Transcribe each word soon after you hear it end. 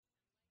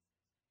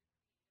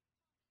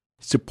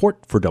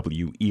Support for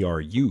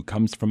WERU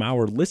comes from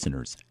our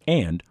listeners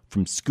and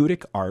from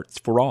Schoodic Arts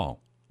for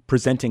All,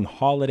 presenting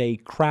holiday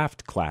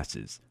craft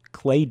classes,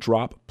 clay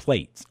drop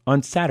plates,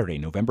 on Saturday,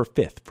 November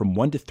 5th from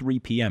 1 to 3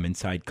 p.m.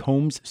 inside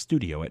Combs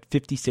Studio at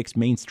 56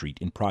 Main Street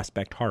in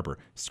Prospect Harbor,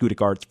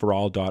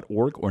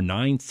 SchoodicArtsForAll.org or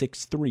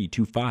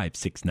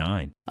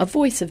 963-2569. A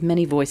voice of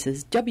many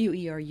voices,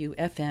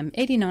 WERU-FM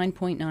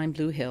 89.9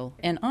 Blue Hill,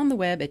 and on the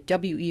web at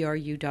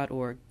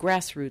weru.org,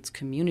 Grassroots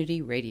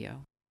Community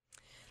Radio.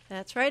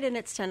 That's right, and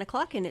it's 10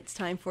 o'clock, and it's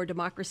time for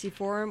Democracy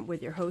Forum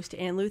with your host,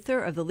 Ann Luther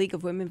of the League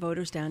of Women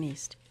Voters Down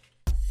East.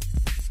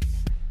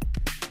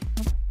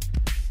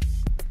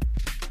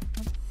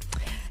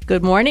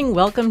 Good morning.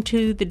 Welcome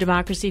to the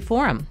Democracy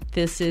Forum.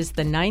 This is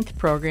the 9th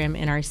program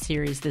in our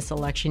series this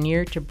election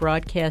year to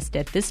broadcast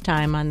at this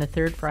time on the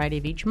third Friday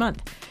of each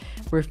month.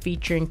 We're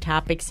featuring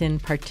topics in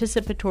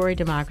participatory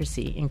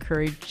democracy,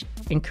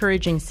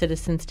 encouraging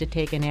citizens to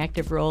take an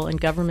active role in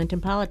government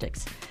and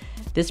politics.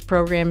 This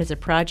program is a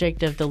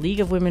project of the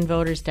League of Women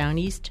Voters Down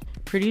East,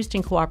 produced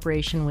in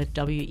cooperation with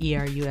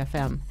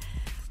WERU-FM.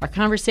 Our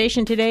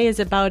conversation today is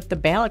about the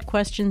ballot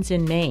questions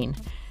in Maine.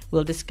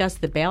 We'll discuss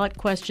the ballot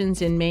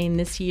questions in Maine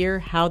this year,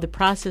 how the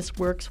process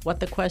works, what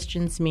the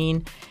questions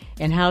mean,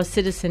 and how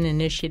citizen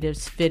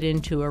initiatives fit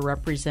into a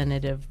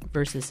representative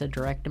versus a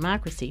direct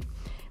democracy.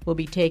 We'll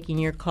be taking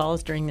your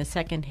calls during the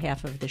second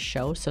half of the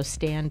show, so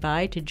stand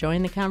by to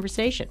join the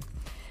conversation.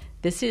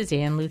 This is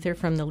Ann Luther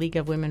from the League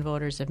of Women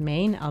Voters of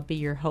Maine. I'll be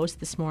your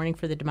host this morning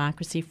for the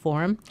Democracy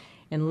Forum,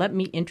 and let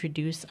me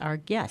introduce our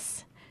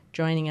guests.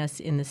 Joining us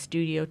in the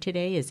studio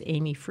today is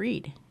Amy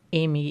Freed.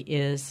 Amy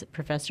is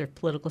professor of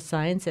political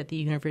science at the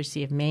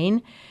University of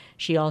Maine.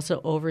 She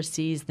also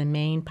oversees the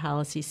Maine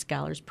Policy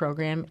Scholars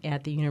Program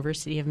at the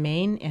University of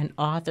Maine and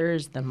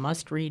authors the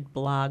must-read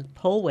blog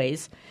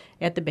Pollways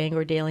at the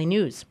Bangor Daily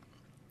News.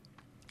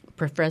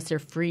 Professor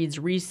Freed's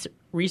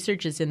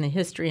research is in the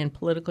history and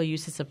political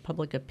uses of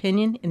public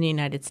opinion in the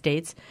United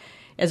States,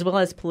 as well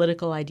as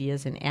political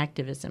ideas and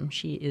activism.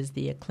 She is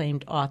the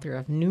acclaimed author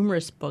of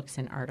numerous books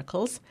and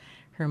articles.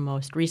 Her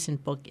most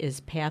recent book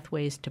is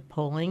Pathways to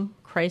Polling,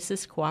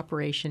 Crisis,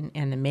 Cooperation,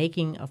 and the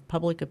Making of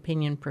Public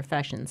Opinion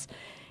Professions,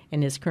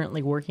 and is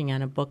currently working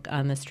on a book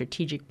on the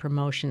strategic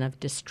promotion of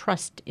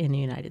distrust in the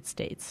United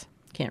States.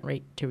 Can't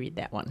wait to read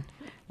that one.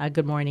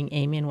 Good morning,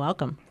 Amy, and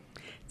welcome.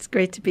 It's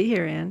great to be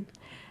here, Ann.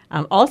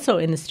 Also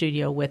in the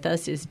studio with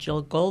us is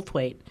Jill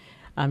Goldthwait.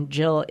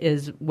 Jill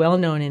is well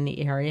known in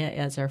the area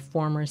as our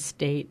former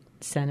state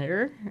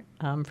senator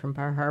from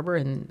Bar Harbor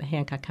in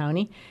Hancock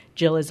County.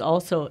 Jill is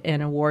also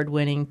an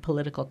award-winning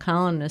political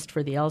columnist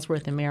for the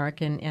Ellsworth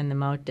American and the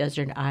Mount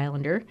Desert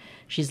Islander.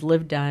 She's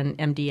lived on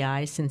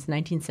MDI since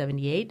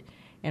 1978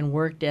 and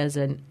worked as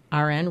an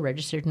RN,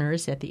 registered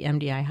nurse, at the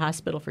MDI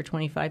hospital for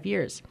 25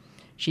 years.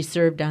 She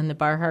served on the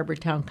Bar Harbor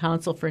Town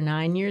Council for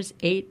 9 years,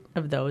 8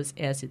 of those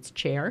as its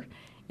chair,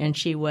 and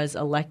she was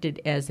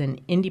elected as an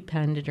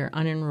independent or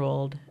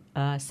unenrolled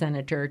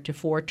senator to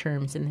 4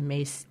 terms in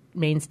the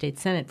Maine State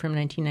Senate from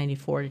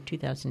 1994 to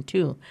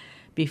 2002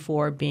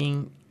 before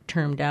being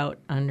termed out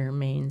under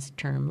Maine's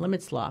term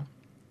limits law.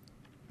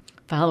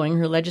 Following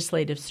her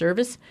legislative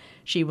service,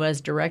 she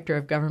was Director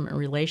of Government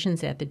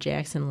Relations at the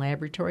Jackson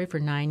Laboratory for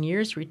 9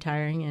 years,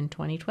 retiring in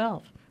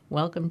 2012.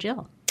 Welcome,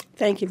 Jill.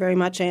 Thank you very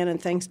much, Ann, and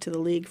thanks to the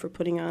League for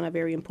putting on a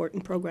very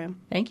important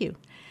program. Thank you.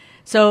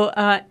 So,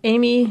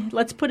 Amy,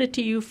 let's put it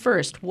to you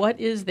first. What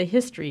is the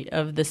history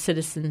of the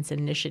Citizens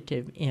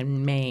Initiative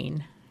in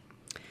Maine?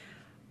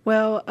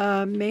 Well,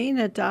 Maine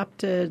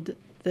adopted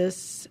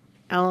this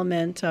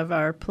element of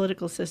our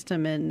political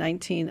system in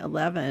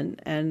 1911,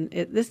 and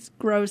this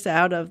grows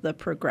out of the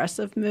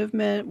progressive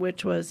movement,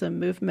 which was a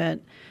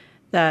movement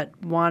that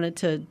wanted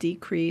to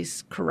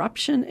decrease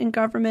corruption in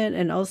government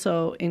and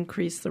also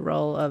increase the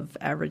role of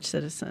average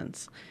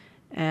citizens.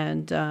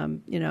 And,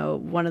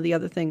 one of the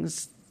other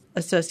things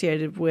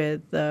associated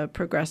with the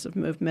progressive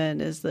movement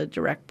is the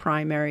direct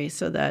primary,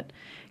 so that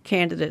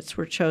candidates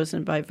were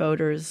chosen by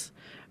voters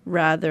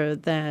rather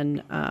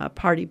than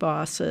party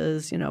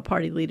bosses,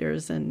 party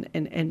leaders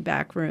in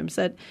back rooms.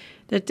 That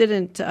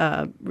didn't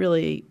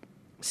really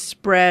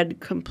spread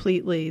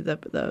completely,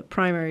 the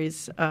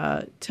primaries,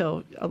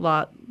 till a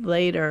lot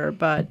later,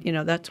 but,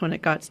 that's when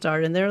it got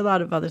started. And there are a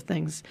lot of other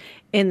things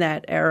in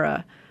that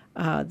era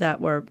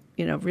that were,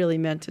 really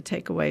meant to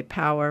take away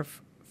power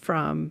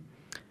from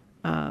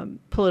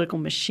political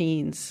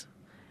machines.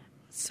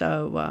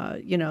 So,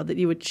 that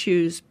you would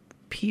choose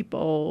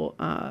people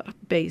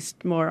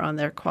based more on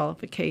their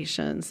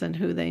qualifications and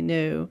who they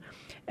knew,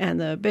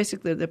 and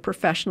basically the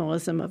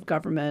professionalism of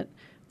government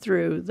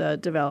through the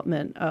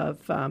development of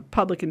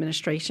public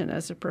administration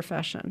as a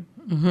profession.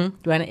 Mm-hmm. Do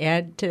you want to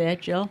add to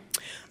that, Jill?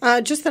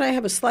 Just that I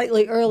have a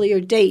slightly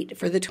earlier date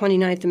for the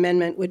 29th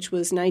Amendment, which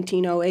was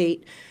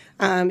 1908.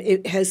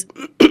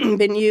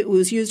 It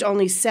was used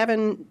only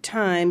 7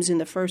 times in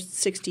the first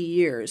 60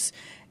 years,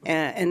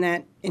 and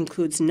that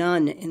includes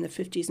none in the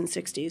 50s and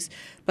 60s.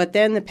 But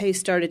then the pace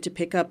started to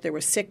pick up. There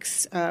were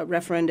 6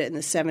 referenda in the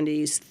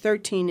 70s,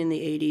 13 in the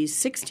 80s,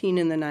 16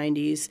 in the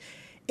 90s,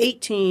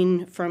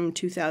 18 from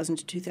 2000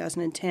 to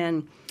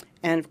 2010,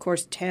 and of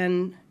course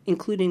 10,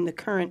 including the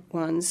current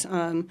ones,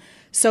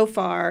 so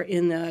far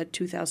in the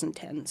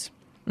 2010s.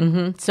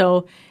 Mm-hmm.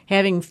 So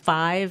having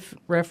 5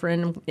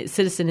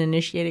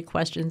 citizen-initiated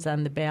questions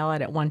on the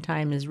ballot at one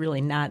time is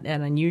really not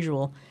that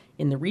unusual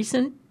in the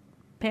recent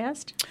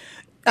past?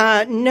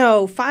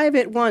 No, 5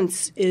 at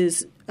once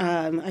is,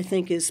 I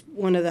think, is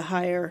one of the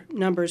higher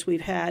numbers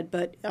we've had.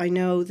 But I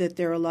know that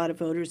there are a lot of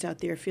voters out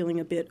there feeling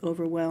a bit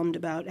overwhelmed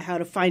about how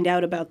to find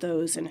out about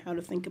those and how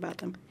to think about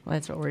them. Well,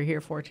 that's what we're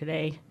here for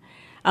today.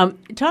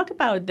 Talk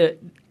about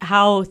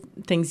how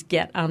things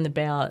get on the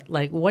ballot.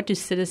 Like, what do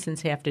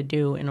citizens have to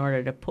do in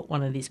order to put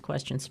one of these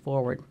questions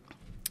forward?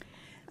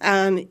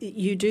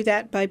 You do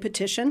that by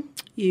petition.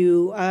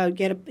 You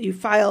you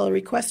file a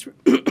request,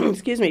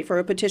 for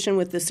a petition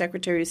with the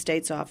Secretary of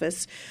State's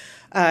office.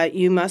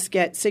 You must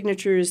get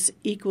signatures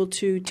equal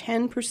to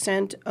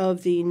 10%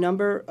 of the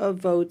number of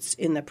votes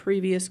in the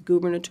previous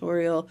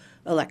gubernatorial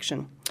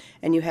election.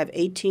 And you have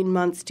 18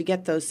 months to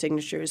get those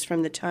signatures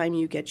from the time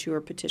you get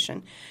your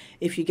petition.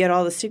 If you get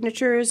all the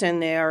signatures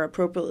and they are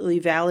appropriately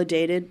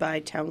validated by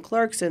town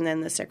clerks and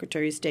then the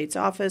Secretary of State's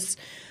office,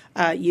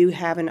 you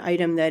have an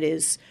item that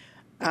is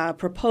a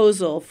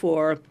proposal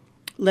for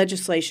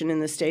legislation in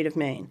the state of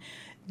Maine.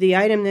 The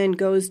item then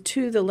goes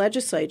to the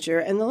legislature,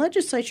 and the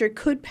legislature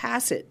could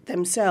pass it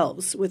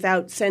themselves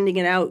without sending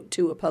it out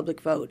to a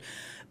public vote.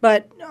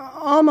 But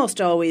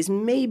almost always,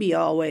 maybe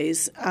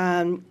always,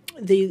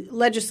 the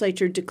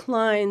legislature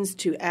declines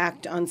to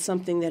act on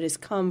something that has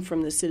come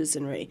from the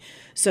citizenry,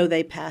 so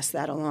they pass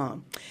that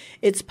along.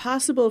 It's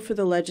possible for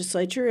the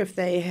legislature, if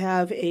they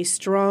have a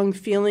strong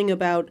feeling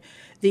about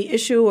the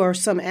issue or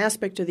some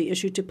aspect of the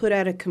issue, to put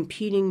out a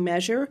competing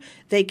measure.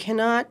 They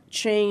cannot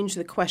change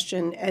the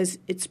question as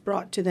it's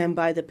brought to them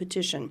by the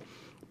petition,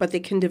 but they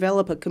can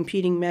develop a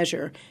competing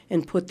measure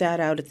and put that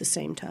out at the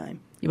same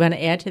time. You want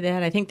to add to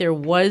that? I think there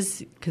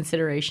was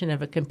consideration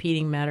of a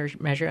competing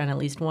measure on at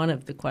least one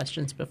of the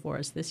questions before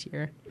us this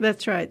year.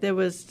 That's right. There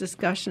was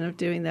discussion of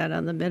doing that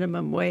on the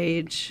minimum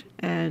wage,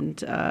 and,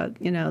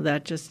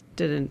 that just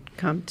didn't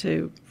come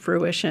to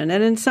fruition.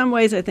 And in some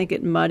ways, I think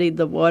it muddied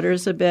the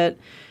waters a bit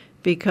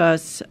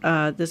because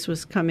this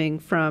was coming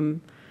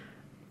from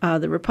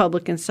the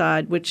Republican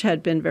side, which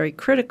had been very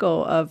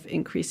critical of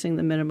increasing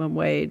the minimum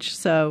wage.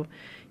 So,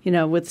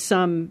 with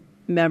some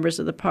members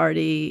of the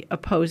party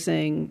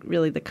opposing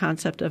really the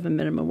concept of a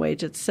minimum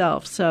wage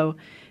itself. So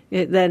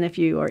then if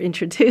you are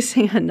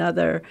introducing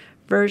another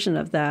version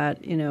of that,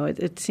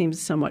 it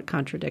seems somewhat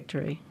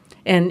contradictory.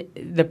 And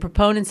the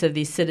proponents of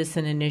these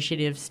citizen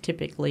initiatives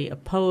typically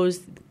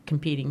oppose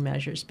competing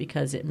measures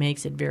because it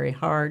makes it very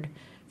hard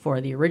for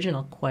the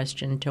original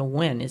question to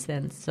win. Is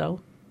that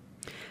so?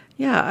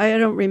 Yeah, I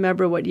don't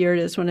remember what year it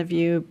is. One of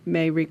you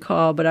may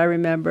recall, but I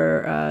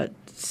remember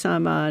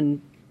some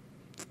on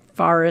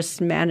forest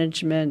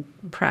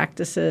management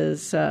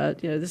practices.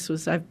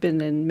 I've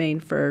been in Maine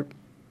for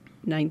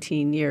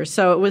 19 years,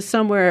 so it was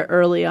somewhere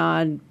early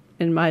on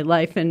in my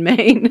life in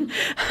Maine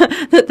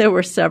that there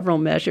were several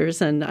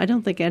measures, and I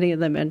don't think any of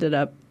them ended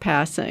up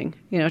passing.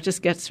 It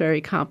just gets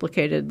very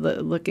complicated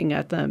looking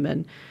at them,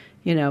 and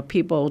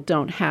people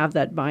don't have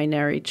that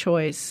binary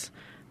choice,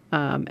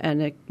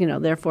 and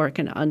therefore it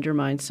can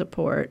undermine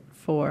support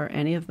for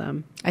any of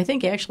them. I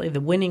think actually the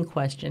winning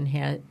question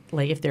had,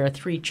 if there are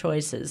 3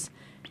 choices,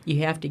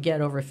 you have to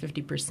get over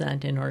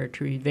 50% in order to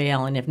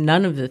prevail. And if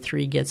none of the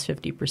 3 gets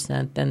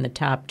 50%, then the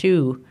top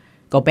 2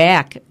 go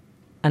back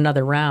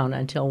another round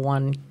until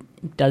one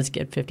does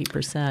get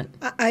 50%.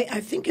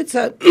 I think it's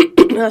a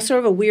sort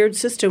of a weird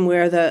system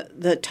where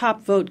the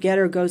top vote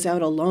getter goes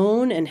out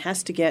alone and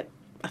has to get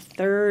a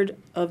third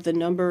of the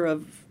number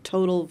of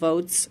total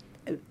votes,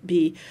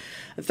 be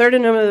a third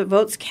of the number of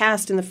votes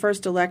cast in the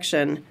first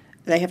election.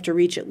 They have to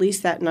reach at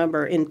least that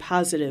number in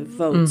positive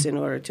votes in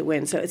order to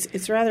win. So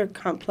it's rather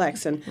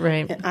complex, and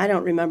I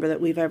don't remember that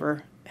we've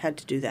ever had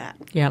to do that.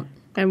 Yeah.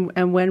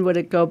 And when would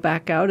it go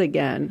back out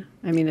again?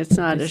 I mean, it's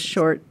not a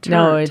short term.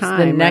 No, it's time,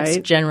 the next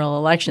right? general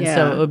election, yeah.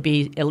 So it would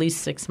be at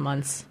least 6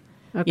 months.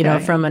 Okay.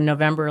 From a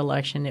November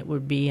election, it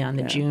would be on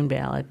the June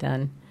ballot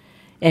then.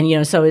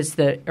 And, so it's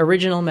the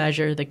original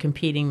measure, the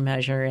competing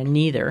measure, and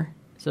neither.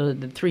 So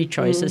the 3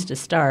 choices to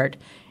start.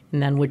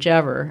 And then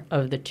whichever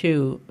of the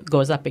 2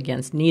 goes up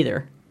against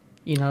neither.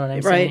 You know what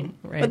I'm saying?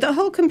 Right. But the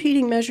whole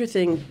competing measure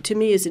thing, to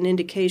me, is an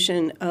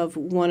indication of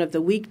one of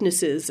the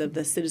weaknesses of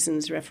the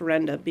citizens'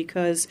 referenda,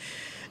 because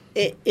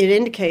it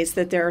indicates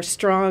that there are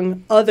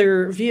strong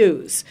other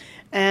views.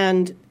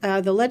 And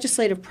the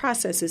legislative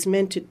process is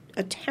meant to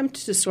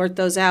attempt to sort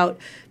those out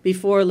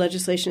before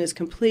legislation is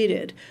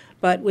completed.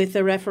 But with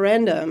the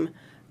referendum,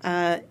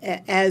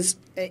 as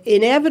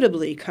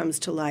inevitably comes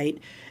to light,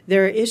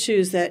 there are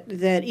issues that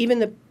even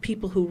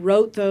people who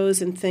wrote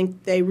those and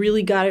think they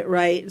really got it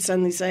right and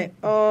suddenly say,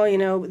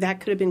 oh, that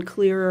could have been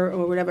clearer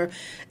or whatever.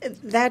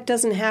 That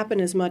doesn't happen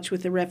as much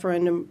with the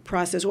referendum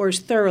process, or as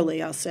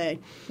thoroughly, I'll say.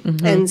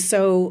 Mm-hmm. And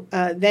so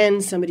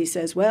then somebody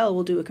says, well,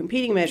 we'll do a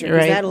competing measure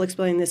because that'll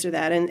explain this or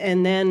that.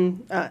 And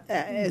then,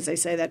 as I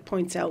say, that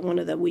points out one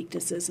of the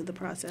weaknesses of the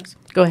process.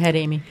 Go ahead,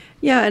 Amy.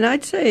 Yeah, and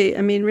I'd say,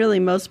 really,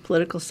 most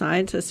political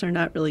scientists are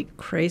not really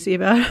crazy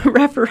about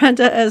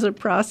referenda as a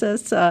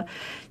process,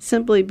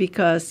 simply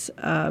because,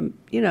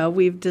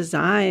 we've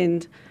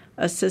designed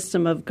a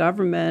system of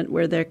government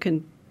where there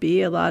can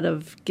be a lot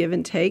of give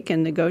and take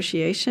and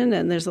negotiation,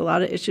 and there's a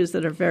lot of issues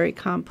that are very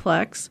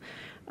complex.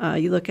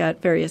 You look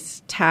at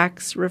various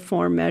tax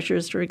reform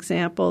measures, for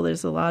example.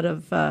 There's a lot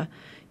of,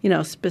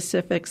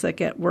 specifics that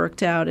get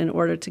worked out in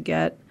order to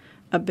get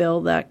a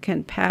bill that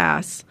can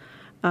pass.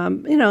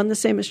 And the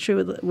same is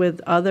true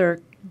with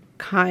other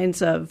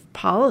kinds of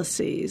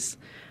policies.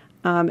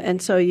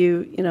 And so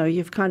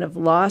you've kind of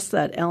lost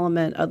that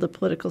element of the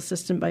political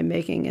system by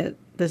making it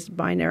this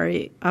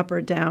binary up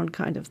or down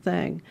kind of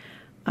thing.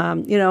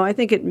 I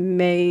think it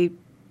may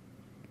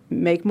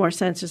make more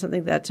sense to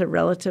something that's a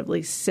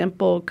relatively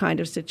simple kind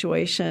of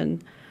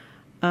situation.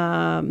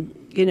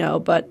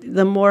 But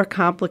the more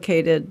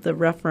complicated the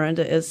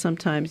referenda is,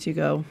 sometimes you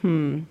go,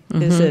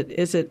 mm-hmm.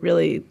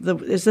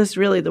 is this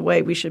really the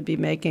way we should be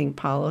making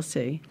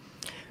policy?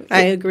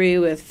 I agree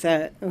with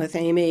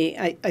Amy.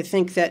 I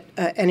think that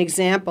an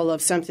example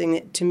of something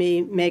that to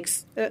me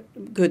makes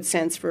good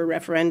sense for a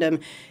referendum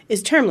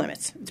is term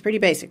limits. It's pretty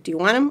basic. Do you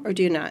want them or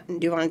do you not? And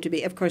do you want them to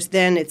be? Of course,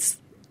 then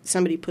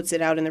somebody puts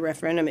it out in the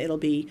referendum, it'll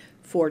be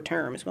 4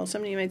 terms. Well,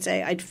 somebody might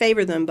say, I'd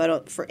favor them,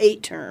 but for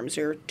 8 terms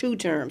or 2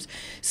 terms.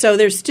 So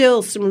there's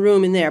still some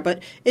room in there,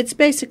 but it's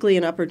basically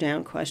an up or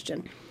down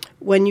question.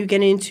 When you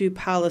get into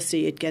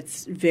policy, it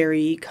gets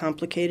very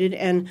complicated,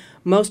 and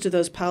most of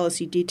those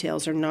policy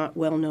details are not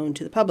well known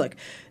to the public.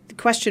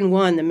 Question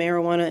 1, the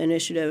marijuana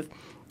initiative,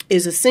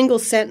 is a single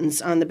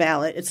sentence on the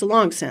ballot. It's a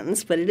long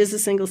sentence, but it is a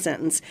single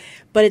sentence.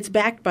 But it's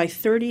backed by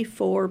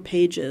 34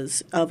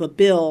 pages of a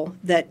bill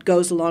that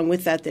goes along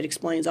with that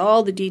explains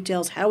all the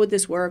details. How would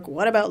this work?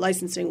 What about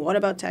licensing? What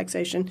about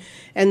taxation?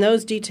 And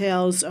those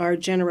details are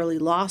generally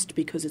lost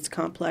because it's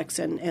complex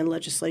and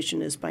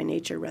legislation is by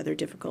nature rather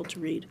difficult to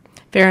read.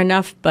 Fair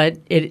enough, but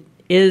it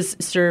is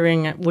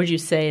serving, would you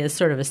say, as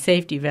sort of a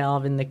safety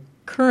valve in the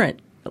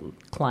current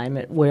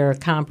climate where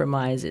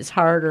compromise is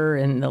harder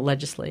and the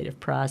legislative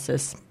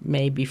process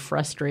may be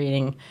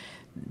frustrating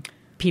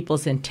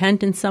people's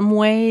intent in some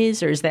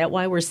ways? Or is that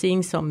why we're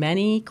seeing so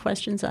many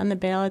questions on the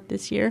ballot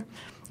this year?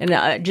 And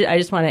I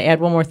just want to add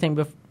one more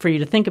thing for you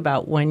to think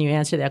about when you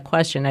answer that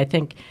question. I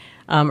think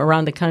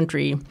around the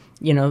country,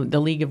 the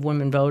League of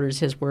Women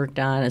Voters has worked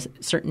on a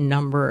certain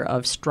number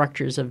of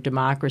structures of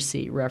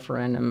democracy,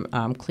 referendum,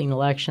 clean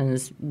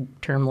elections,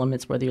 term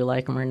limits, whether you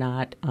like them or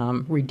not,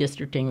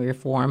 redistricting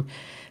reform,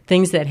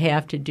 things that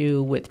have to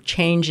do with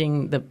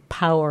changing the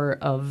power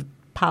of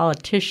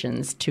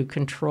politicians to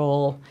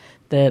control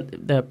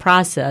the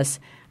process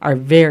are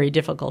very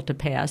difficult to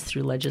pass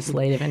through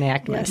legislative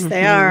enactment. Yes,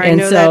 they are. I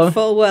know that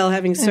full well,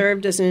 having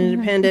served as an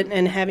independent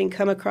and having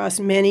come across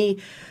many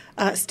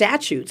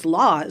statutes,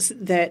 laws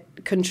that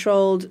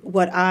controlled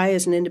what I,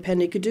 as an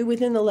independent, could do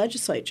within the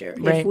legislature.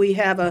 Right. If we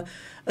have a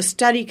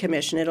study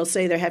commission, it'll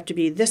say there have to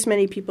be this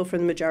many people from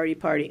the majority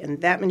party and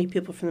that many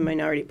people from the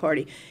minority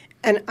party.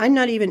 And I'm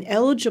not even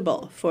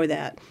eligible for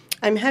that.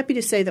 I'm happy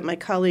to say that my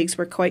colleagues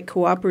were quite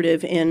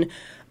cooperative in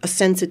a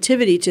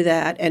sensitivity to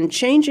that and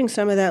changing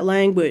some of that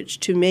language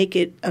to make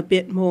it a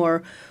bit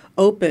more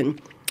open.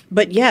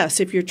 But yes,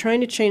 if you're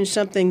trying to change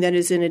something that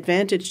is an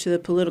advantage to the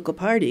political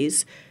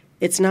parties,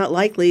 it's not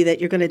likely that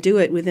you're going to do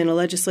it within a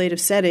legislative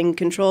setting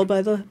controlled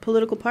by the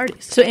political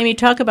parties. So, Amy,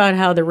 talk about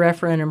how the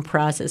referendum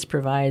process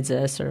provides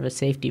a sort of a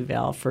safety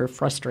valve for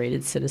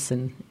frustrated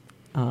citizen.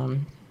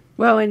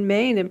 Well, in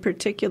Maine, in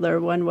particular,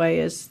 one way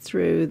is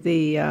through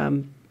the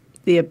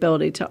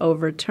ability to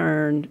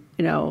overturn,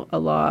 a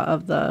law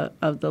of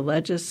the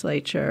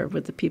legislature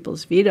with the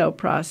people's veto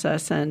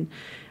process. And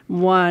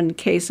one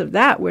case of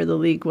that where the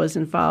League was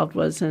involved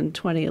was in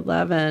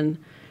 2011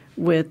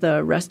 with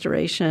the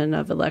restoration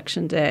of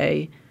Election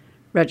Day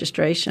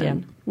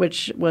registration,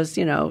 which was,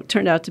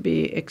 turned out to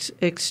be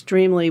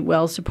extremely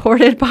well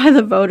supported by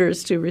the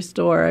voters to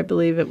restore. I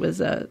believe it was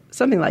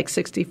something like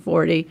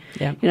 60-40.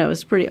 Yeah. It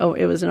was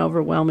it was an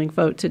overwhelming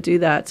vote to do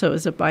that. So it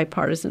was a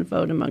bipartisan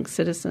vote among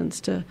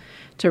citizens to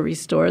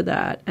restore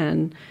that.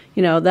 And,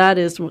 that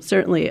is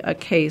certainly a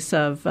case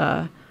of,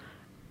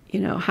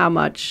 how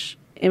much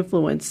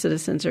influence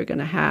citizens are going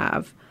to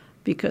have,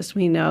 because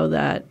we know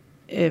that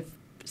if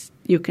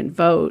you can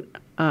vote,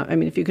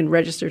 if you can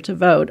register to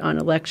vote on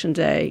Election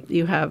Day,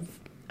 you have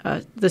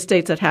the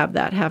states that have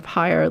that have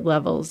higher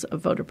levels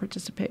of voter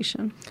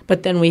participation.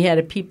 But then we had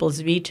a people's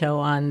veto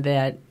on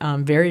that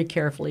very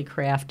carefully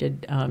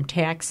crafted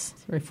tax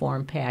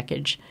reform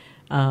package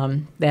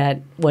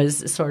that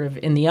was sort of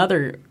in the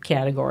other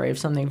category of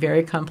something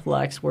very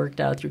complex, worked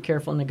out through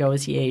careful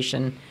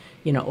negotiation,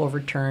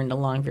 overturned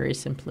along very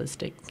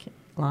simplistic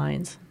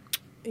lines.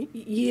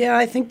 Yeah,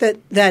 I think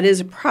that is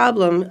a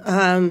problem,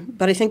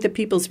 but I think the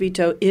people's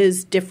veto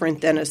is different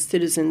than a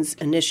citizens'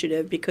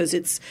 initiative because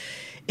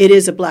it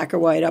is a black or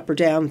white, up or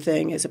down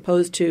thing, as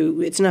opposed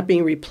to it's not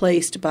being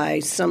replaced by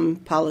some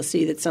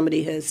policy that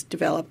somebody has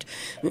developed.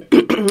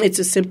 It's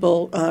a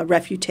simple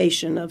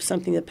refutation of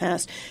something that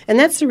passed. And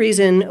that's the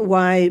reason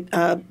why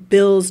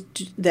bills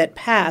that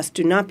pass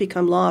do not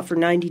become law for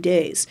 90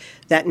 days.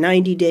 That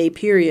 90-day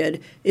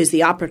period is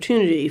the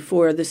opportunity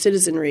for the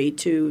citizenry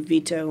to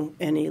veto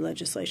any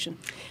legislation.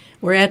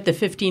 We're at the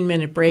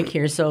 15-minute break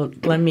here, so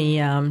let me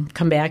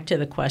come back to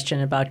the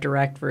question about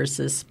direct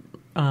versus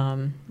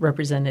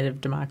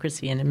representative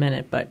democracy in a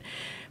minute. But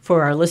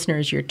for our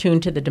listeners, you're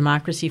tuned to the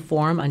Democracy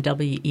Forum on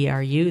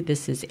WERU.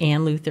 This is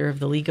Ann Luther of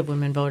the League of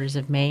Women Voters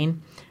of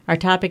Maine. Our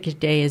topic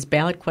today is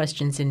ballot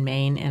questions in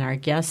Maine, and our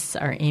guests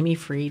are Amy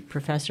Fried,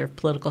 professor of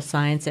political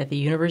science at the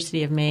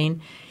University of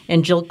Maine,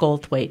 and Jill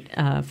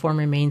Goldthwait,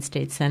 former Maine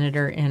state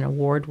senator and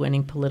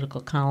award-winning political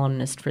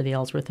columnist for the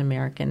Ellsworth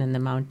American and the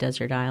Mount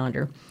Desert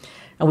Islander.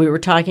 And we were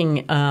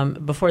talking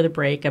before the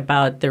break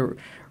about the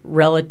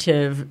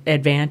relative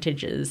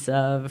advantages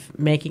of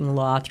making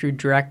law through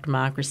direct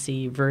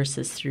democracy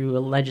versus through a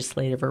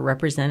legislative or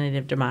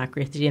representative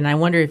democracy. And I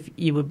wonder if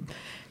you would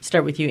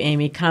start with you,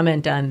 Amy,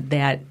 comment on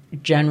that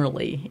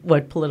generally,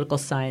 what political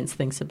science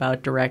thinks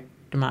about direct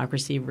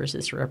democracy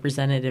versus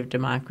representative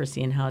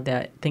democracy and how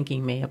that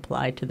thinking may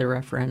apply to the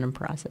referendum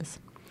process.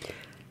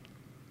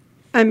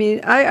 I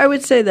mean, I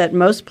would say that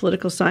most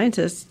political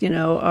scientists,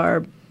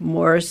 are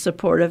more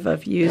supportive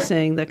of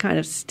using the kind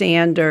of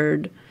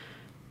standard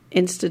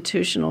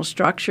institutional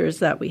structures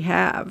that we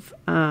have,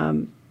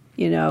 but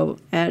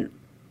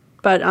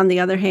on the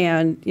other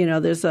hand,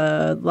 there's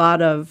a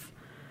lot of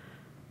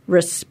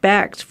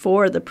respect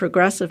for the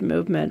progressive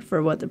movement,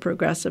 for what the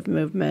progressive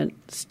movement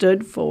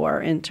stood for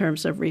in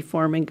terms of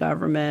reforming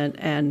government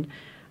and,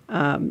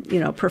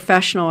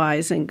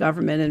 professionalizing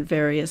government in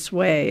various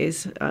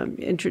ways,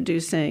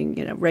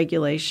 introducing,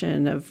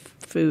 regulation of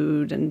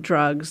food and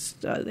drugs.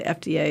 The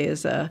FDA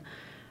is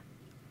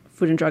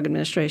Food and Drug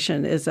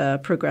Administration is a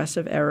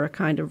progressive era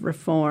kind of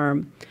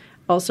reform.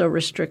 Also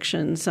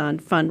restrictions on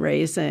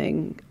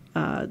fundraising.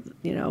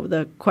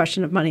 The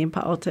question of money in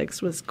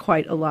politics was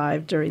quite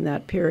alive during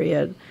that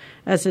period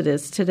as it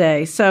is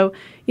today. So,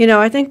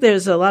 I think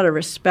there's a lot of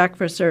respect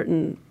for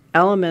certain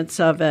elements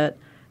of it.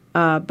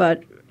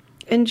 But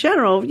in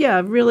general,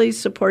 really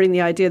supporting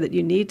the idea that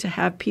you need to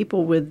have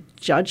people with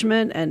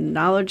judgment and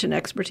knowledge and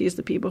expertise,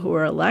 the people who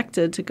are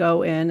elected, to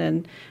go in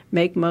and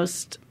make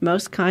most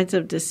kinds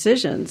of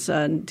decisions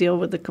and deal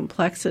with the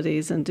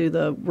complexities and do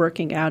the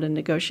working out and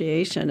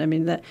negotiation. I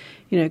mean, that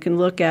you can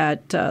look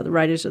at the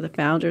writers or the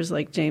founders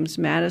like James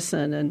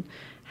Madison and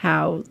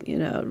how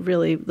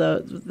really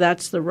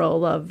that's the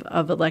role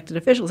of elected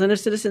officials. And if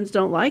citizens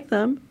don't like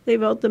them, they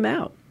vote them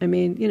out. I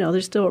mean,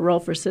 there's still a role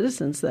for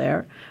citizens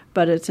there,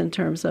 but it's in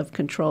terms of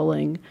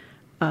controlling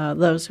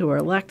those who are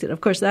elected.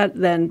 Of course, that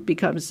then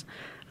becomes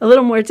a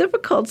little more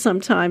difficult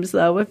sometimes,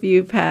 though, if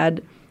you've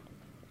had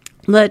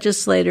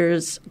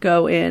legislators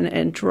go in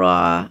and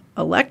draw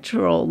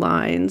electoral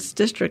lines,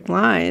 district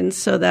lines,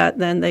 so that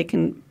then they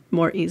can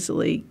more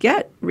easily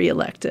get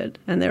reelected.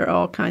 And there are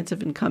all kinds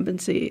of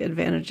incumbency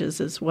advantages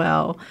as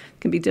well. There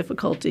can be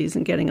difficulties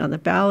in getting on the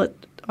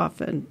ballot.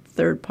 Often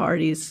third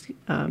parties,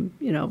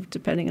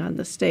 depending on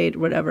the state,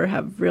 whatever,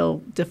 have real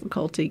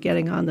difficulty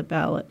getting on the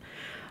ballot.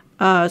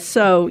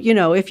 So,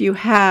 if you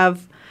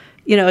have,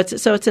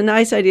 it's a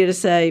nice idea to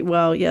say,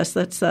 well, yes,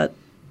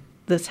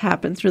 this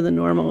happened through the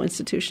normal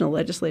institutional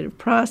legislative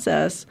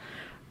process,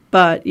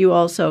 but you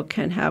also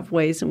can have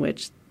ways in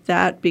which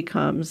that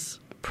becomes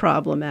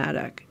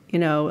problematic.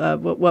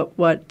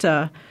 What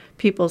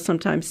people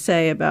sometimes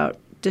say about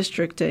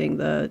districting,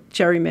 the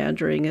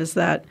gerrymandering, is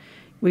that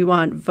we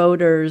want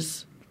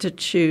voters to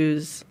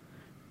choose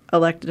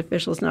elected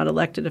officials, not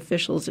elected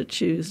officials to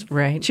choose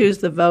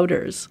the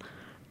voters.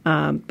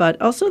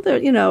 But also,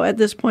 there, at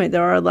this point,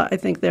 I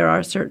think there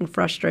are certain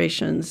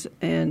frustrations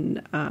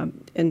in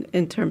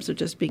terms of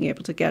just being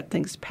able to get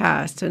things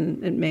passed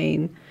in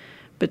Maine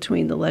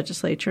between the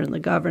legislature and the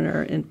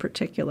governor in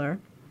particular.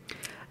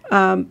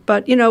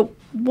 But,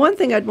 one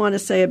thing I'd want to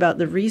say about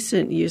the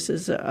recent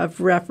uses of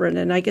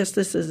referendum, and I guess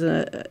this is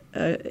an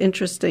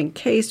interesting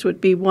case,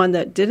 would be one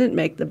that didn't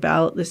make the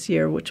ballot this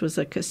year, which was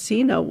a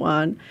casino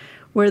one,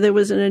 where there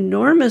was an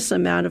enormous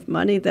amount of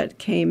money that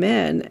came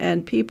in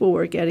and people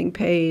were getting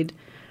paid.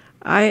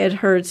 I had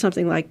heard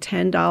something like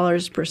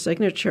 $10 per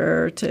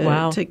signature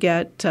to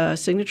get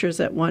signatures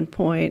at one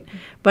point,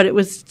 but it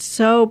was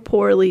so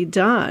poorly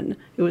done.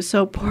 It was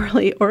so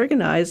poorly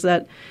organized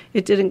that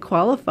it didn't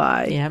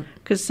qualify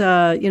because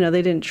they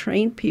didn't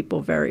train people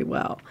very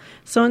well.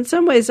 So in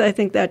some ways, I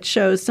think that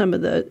shows some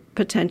of the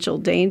potential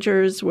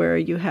dangers where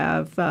you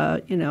have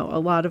a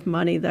lot of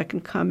money that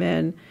can come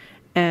in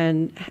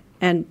and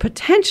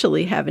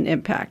potentially have an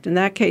impact. In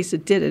that case,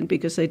 it didn't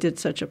because they did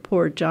such a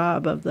poor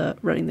job of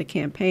running the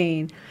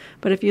campaign.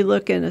 But if you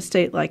look in a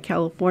state like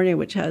California,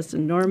 which has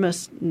an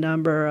enormous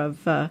number of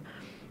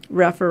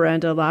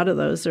referenda, a lot of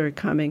those are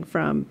coming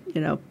from,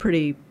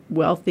 pretty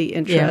wealthy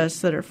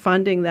interests that are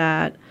funding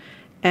that.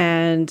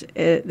 And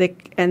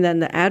then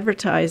the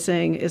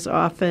advertising is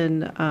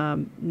often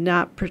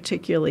not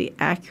particularly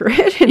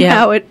accurate in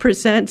how it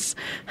presents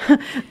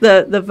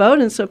the vote,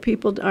 and so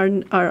people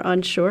are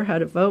unsure how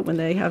to vote when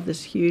they have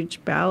this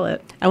huge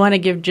ballot. I want to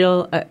give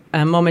Jill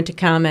a moment to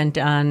comment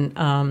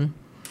on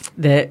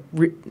the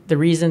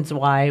reasons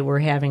why we're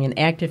having an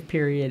active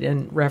period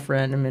in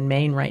referendum in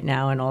Maine right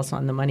now, and also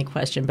on the money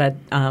question. But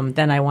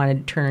then I want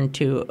to turn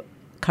to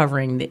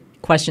covering the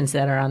questions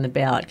that are on the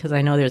ballot, because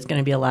I know there's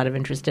going to be a lot of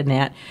interest in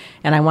that.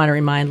 And I want to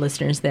remind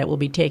listeners that we'll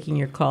be taking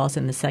your calls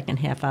in the second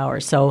half hour.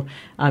 So,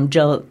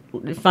 Jill,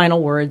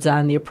 final words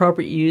on the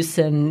appropriate use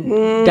and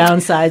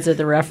downsides of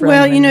the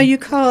referendum. Well, you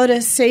call it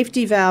a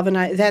safety valve,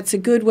 and that's a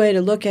good way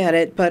to look at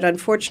it. But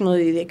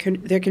unfortunately,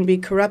 there can be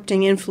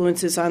corrupting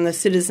influences on the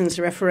citizens'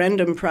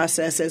 referendum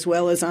process as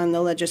well as on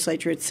the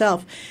legislature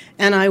itself.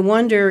 And I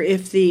wonder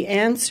if the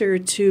answer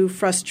to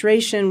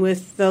frustration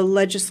with the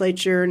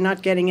legislature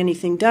not getting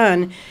anything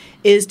done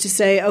is to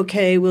say,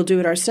 okay, we'll do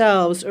it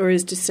ourselves, or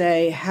is to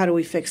say, how do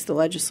we fix the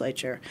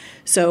legislature?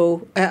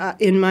 So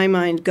in my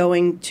mind,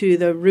 going to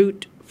the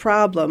root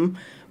problem,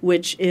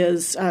 which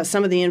is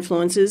some of the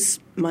influences,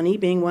 money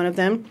being one of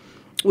them,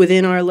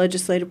 within our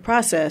legislative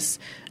process,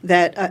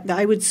 that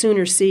I would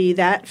sooner see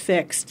that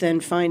fixed than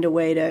find a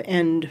way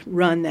to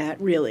run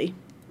that, really.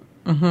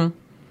 Mm-hmm.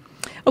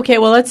 Okay,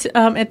 well, let's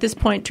at this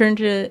point turn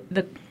to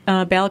the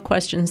ballot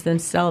questions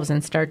themselves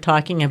and start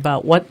talking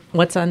about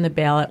what's on the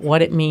ballot,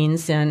 what it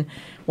means, and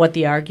what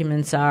the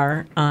arguments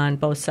are on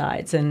both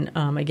sides. And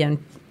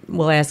again,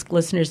 we'll ask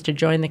listeners to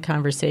join the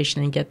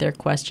conversation and get their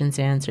questions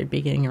answered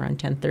beginning around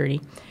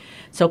 10:30.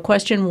 So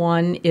question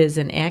 1 is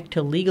an act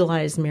to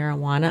legalize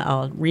marijuana.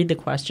 I'll read the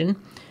question.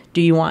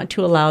 Do you want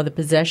to allow the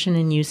possession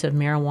and use of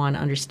marijuana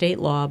under state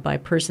law by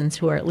persons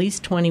who are at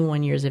least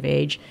 21 years of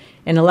age,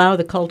 and allow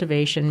the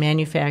cultivation,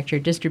 manufacture,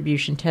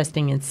 distribution,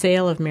 testing, and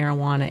sale of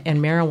marijuana and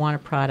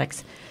marijuana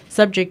products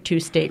subject to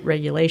state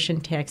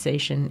regulation,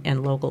 taxation,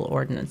 and local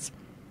ordinance?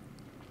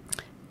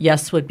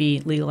 Yes would be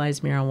legalize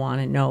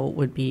marijuana. No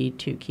would be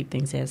to keep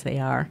things as they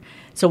are.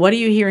 So what are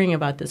you hearing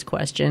about this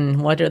question?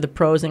 What are the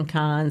pros and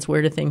cons?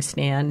 Where do things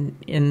stand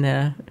in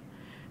the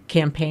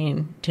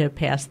campaign to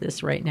pass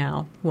this right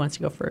now? Who wants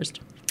to go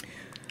first?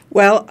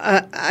 Well,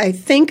 I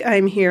think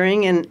I'm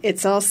hearing, and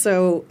it's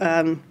also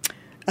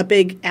a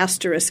big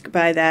asterisk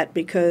by that,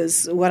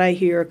 because what I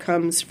hear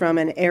comes from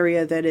an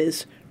area that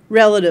is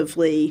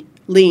relatively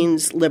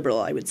leans liberal,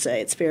 I would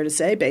say. It's fair to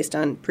say, based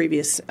on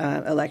previous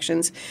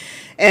elections.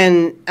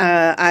 And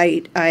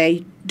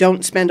I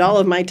don't spend all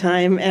of my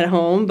time at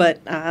home, but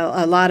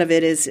a lot of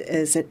it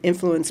is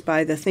influenced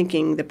by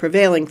the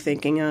prevailing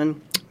thinking on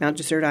Mount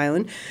Desert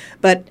Island.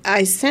 But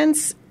I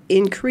sense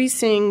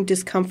increasing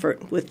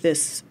discomfort with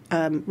this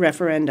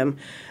referendum.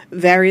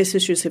 Various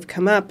issues have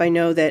come up. I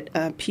know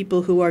that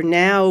people who are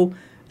now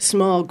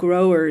small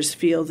growers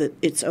feel that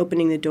it's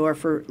opening the door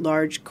for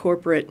large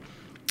corporate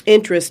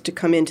interest to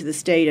come into the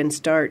state and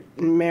start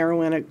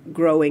marijuana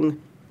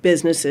growing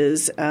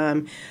businesses,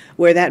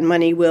 where that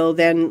money will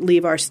then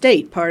leave our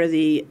state. Part of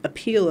the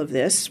appeal of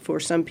this for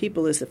some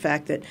people is the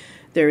fact that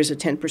there is a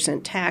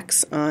 10%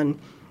 tax on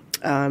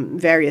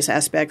various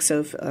aspects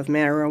of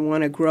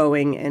marijuana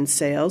growing and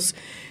sales.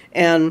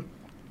 And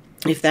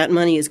if that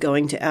money is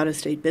going to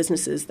out-of-state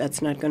businesses,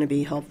 that's not going to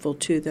be helpful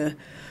to the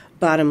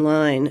bottom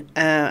line.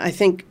 I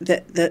think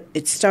that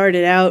it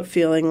started out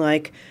feeling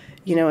like,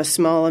 a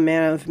small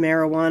amount of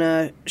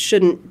marijuana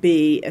shouldn't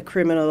be a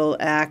criminal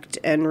act,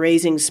 and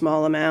raising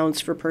small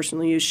amounts for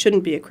personal use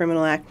shouldn't be a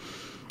criminal act.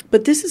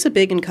 But this is a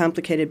big and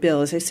complicated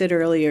bill. As I said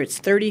earlier, it's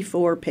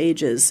 34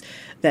 pages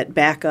that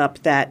back up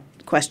that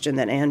question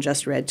that Ann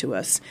just read to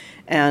us.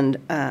 And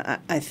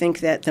I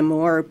think that the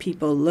more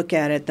people look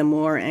at it, the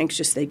more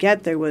anxious they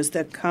get. There was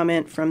the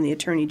comment from the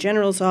Attorney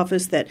General's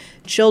office that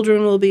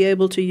children will be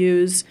able to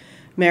use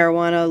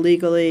marijuana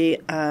legally.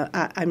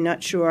 I'm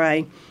not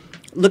sure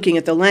looking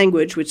at the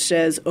language, which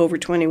says over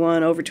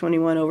 21, over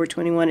 21, over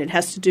 21, it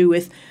has to do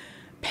with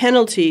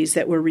penalties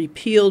that were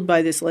repealed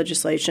by this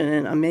legislation,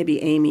 and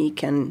maybe Amy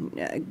can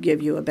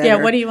give you a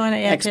better what do you want to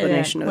add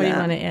explanation to that? of that.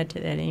 What do you want to add to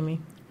that, Amy?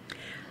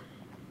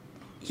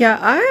 Yeah,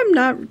 I am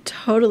not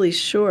totally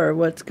sure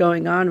what's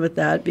going on with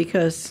that,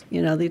 because,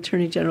 the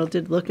Attorney General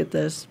did look at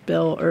this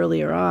bill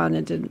earlier on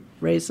and didn't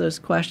raise those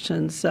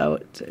questions. So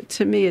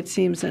to me, it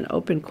seems an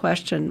open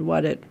question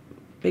what it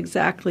would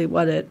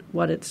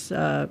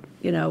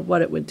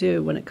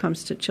do when it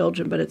comes to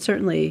children. But it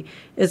certainly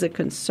is a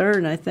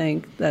concern, I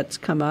think, that's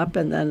come up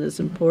and then is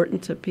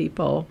important to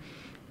people.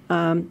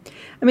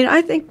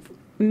 I think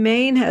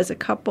Maine has a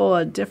couple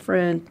of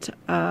different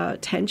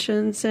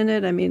tensions in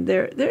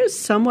it. There's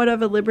somewhat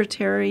of a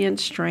libertarian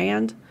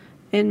strand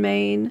in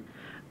Maine,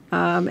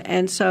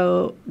 and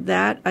so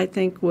that, I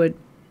think, would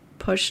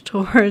push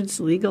towards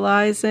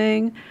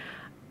legalizing.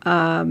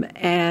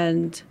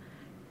 And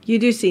you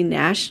do see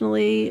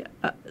nationally,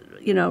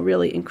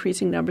 really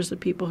increasing numbers of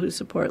people who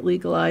support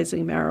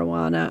legalizing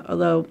marijuana,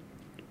 although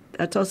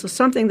that's also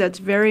something that's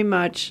very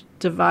much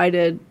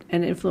divided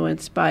and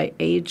influenced by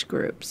age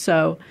groups.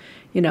 So,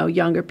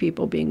 younger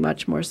people being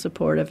much more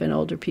supportive and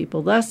older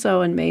people less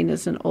so. And Maine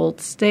is an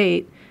old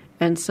state,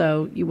 and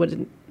so you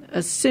wouldn't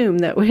assume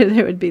that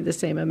there would be the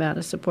same amount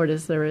of support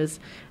as there is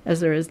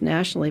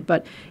nationally.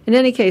 But in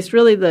any case,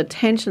 really the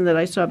tension that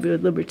I saw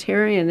with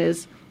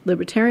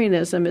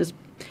libertarianism is,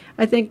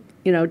 I think,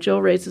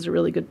 Jill raises a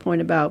really good point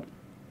about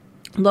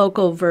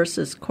local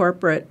versus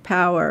corporate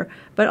power,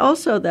 but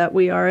also that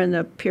we are in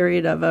a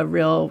period of a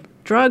real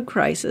drug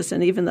crisis,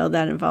 and even though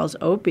that involves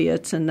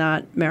opiates and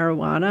not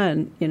marijuana,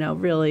 and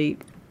really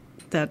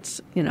that's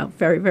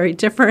very, very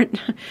different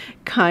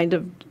kind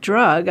of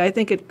drug, I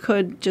think it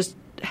could just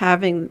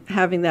having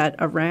that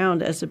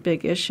around as a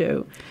big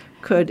issue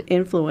could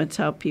influence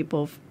how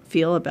people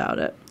feel about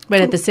it.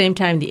 But at the same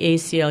time, the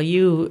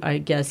ACLU, I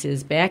guess,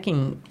 is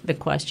backing the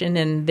question,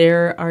 and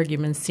their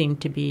arguments seem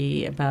to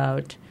be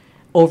about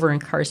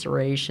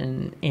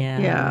over-incarceration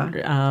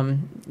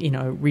and,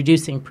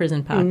 reducing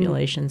prison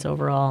populations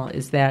overall.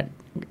 Is that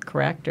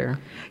correct? Or?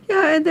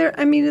 Yeah, and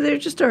there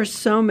just are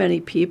so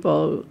many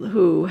people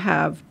who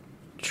have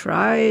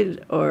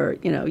tried or,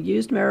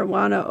 used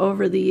marijuana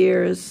over the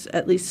years,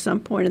 at least some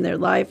point in their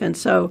life. And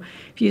so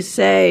if you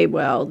say,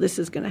 well, this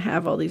is going to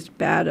have all these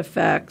bad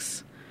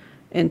effects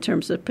in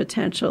terms of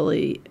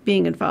potentially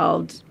being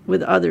involved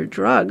with other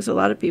drugs, a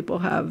lot of people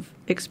have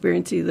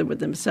experience either with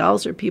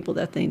themselves or people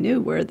that they knew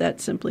where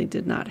that simply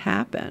did not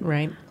happen.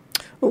 Right.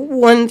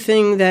 One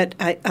thing that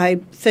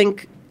I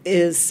think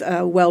is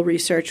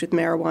well-researched with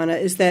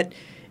marijuana is that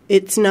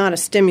it's not a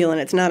stimulant,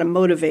 it's not a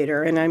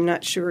motivator, and I'm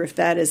not sure if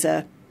that is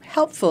a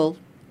helpful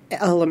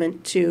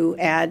element to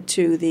add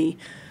to the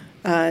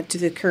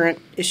current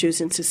issues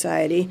in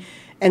society.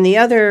 And the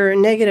other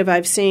negative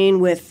I've seen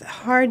with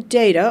hard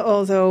data,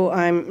 although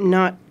I'm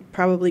not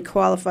probably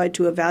qualified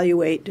to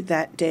evaluate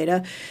that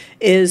data,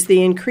 is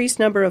the increased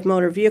number of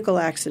motor vehicle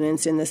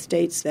accidents in the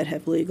states that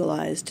have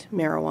legalized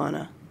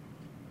marijuana.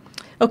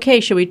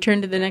 Okay, shall we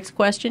turn to the next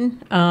question?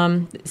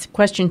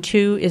 Question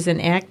 2 is an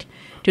act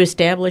to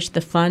establish the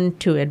fund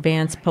to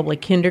advance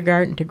public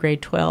kindergarten to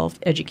grade 12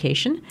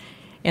 education.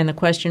 And the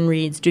question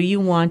reads, do you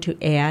want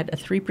to add a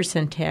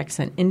 3% tax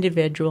on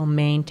individual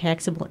Maine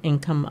taxable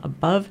income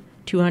above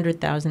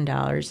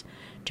 $200,000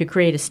 to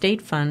create a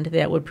state fund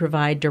that would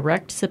provide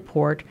direct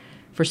support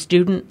for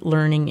student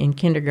learning in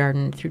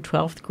kindergarten through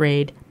 12th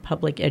grade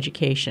public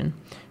education?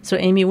 So,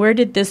 Amy, where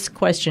did this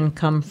question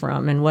come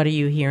from, and what are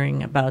you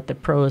hearing about the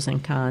pros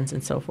and cons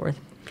and so forth?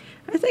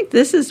 I think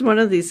this is one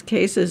of these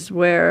cases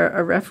where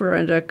a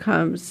referenda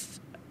comes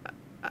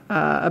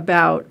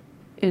about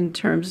in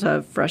terms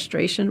of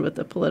frustration with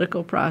the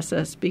political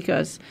process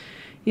because,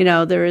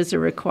 there is a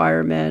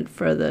requirement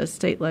for the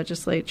state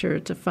legislature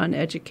to fund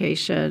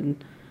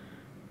education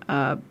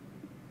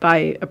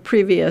by a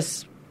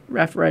previous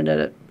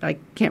referenda. I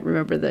can't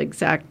remember the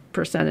exact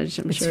percentage.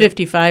 It's sure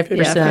 55%.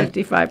 Yeah,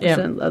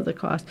 55% of the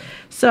cost.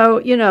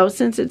 So,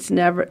 since it's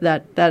never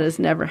that has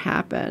never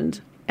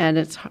happened,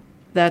 and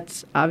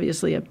that's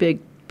obviously a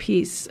big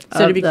piece.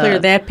 So to be clear,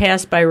 that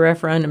passed by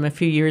referendum a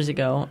few years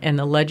ago, and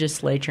the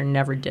legislature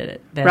never did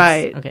it.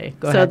 Right. Okay,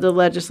 go ahead. So the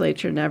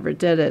legislature never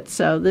did it.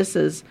 So this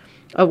is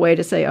a way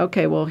to say,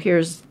 okay, well,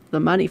 here's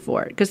the money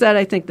for it, because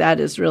I think that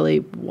is really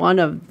one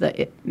of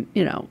the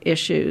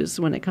issues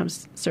when it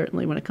comes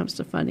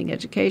to funding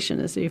education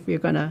is if you're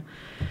going to,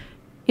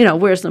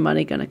 where's the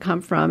money going to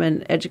come from?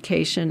 And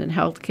education and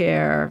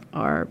healthcare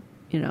are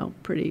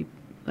pretty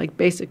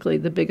basically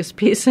the biggest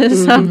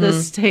pieces of the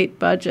state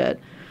budget.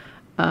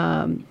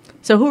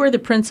 So who are the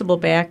principal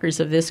backers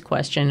of this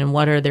question, and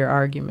what are their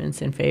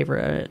arguments in favor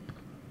of it?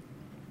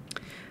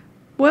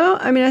 Well,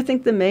 I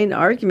think the main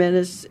argument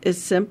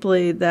is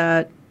simply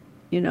that,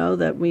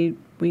 that we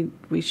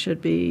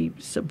should be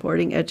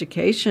supporting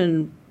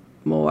education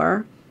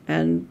more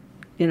and,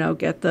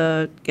 get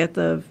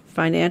the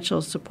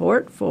financial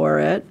support for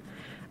it.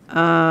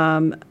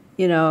 Some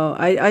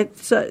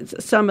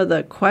of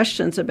the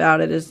questions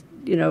about it is,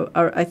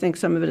 I think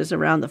some of it is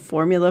around the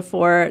formula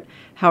for it.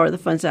 How are the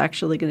funds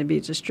actually going to be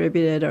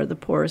distributed? Are the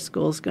poorest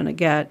schools going to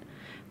get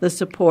the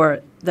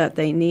support that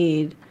they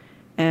need?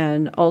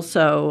 And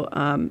also,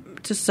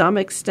 to some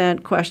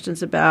extent,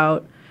 questions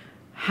about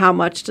how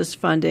much does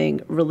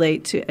funding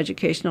relate to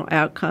educational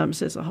outcomes.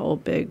 There's a whole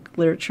big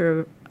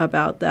literature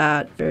about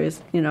that,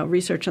 various,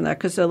 research on that,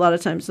 because a lot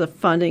of times the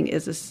funding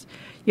is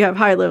you have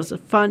high levels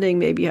of funding,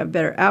 maybe you have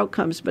better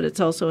outcomes, but it's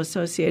also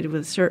associated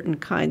with certain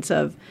kinds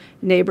of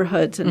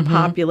neighborhoods and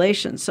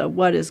populations. So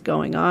what is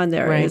going on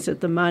there? Right. Is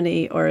it the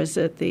money, or is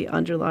it the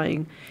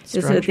underlying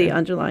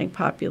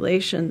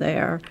population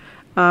there?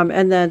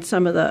 And then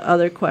some of the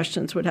other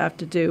questions would have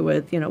to do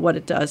with, what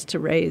it does to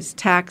raise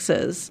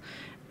taxes,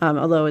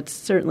 although it's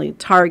certainly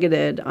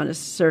targeted on a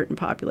certain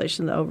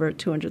population, the over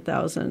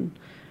 200,000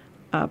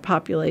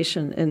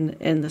 population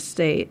in the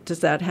state. Does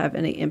that have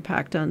any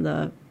impact on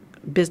the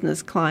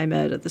business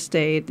climate of the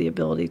state, the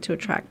ability to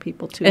attract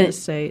people to the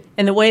state?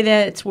 And the way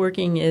that it's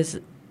working is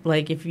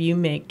like if you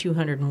make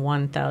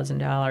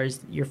 $201,000,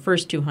 your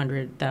first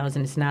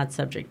 $200,000 is not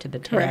subject to the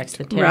tax. Correct.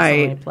 The tax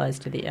Right. only applies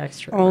to the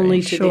extra. Only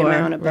right? to Sure. the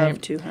amount above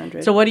Right.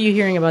 200. So what are you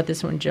hearing about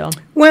this one, Jill?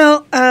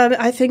 Well,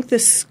 I think the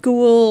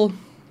school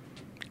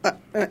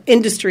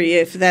industry,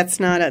 if that's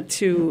not a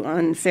too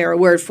unfair a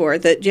word for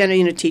it, that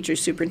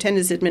teachers,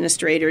 superintendents,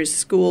 administrators,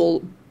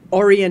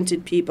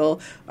 school-oriented people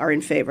are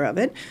in favor of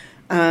it.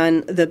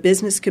 And the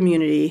business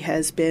community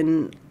has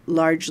been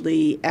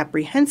largely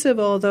apprehensive,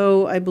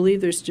 although I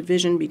believe there's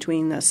division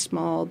between the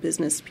small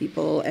business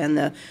people and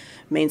the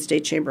Maine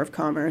State Chamber of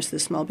Commerce, the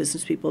small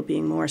business people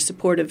being more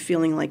supportive,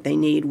 feeling like they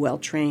need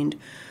well-trained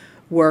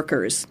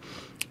workers.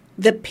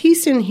 The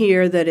piece in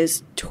here that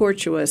is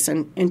tortuous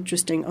and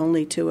interesting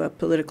only to a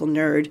political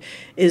nerd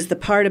is the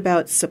part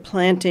about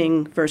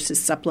supplanting versus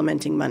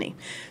supplementing money.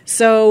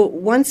 So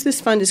once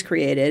this fund is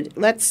created,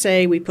 let's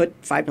say we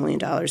put $5 million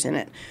in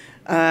it.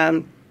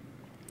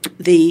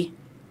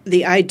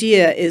 The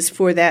idea is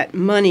for that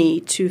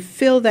money to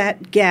fill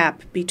that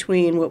gap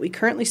between what we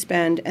currently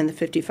spend and the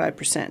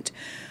 55%.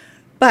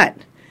 But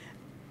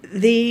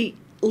the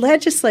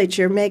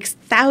legislature makes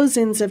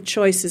thousands of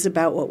choices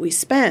about what we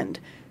spend.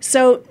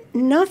 So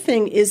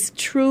nothing is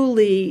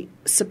truly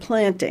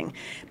supplanting,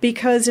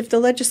 because if the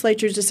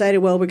legislature decided,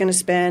 well, we're going to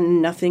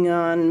spend nothing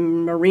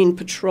on Marine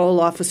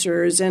Patrol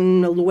officers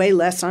and way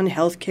less on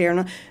health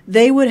care,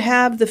 they would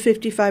have the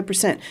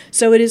 55%.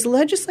 So it is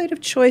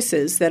legislative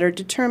choices that are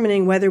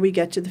determining whether we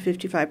get to the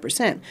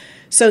 55%.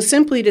 So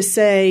simply to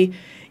say,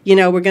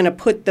 we're going to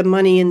put the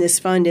money in this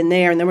fund in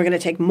there and then we're going to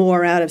take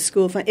more out of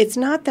school fund. It's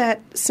not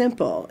that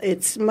simple.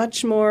 It's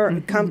much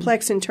more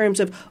complex in terms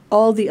of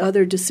all the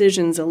other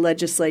decisions a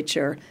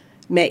legislature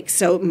makes.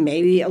 So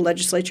maybe a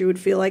legislature would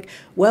feel like,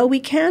 well, we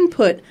can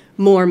put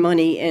more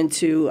money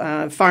into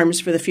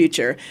farms for the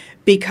future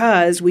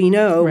because we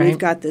know we've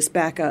got this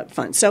backup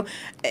fund. So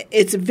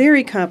it's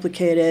very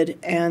complicated,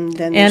 and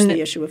then there's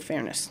the issue of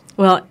fairness.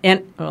 Well,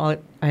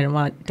 I don't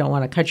want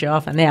to cut you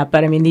off on that,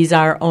 but I mean, these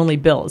are only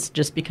bills.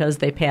 Just because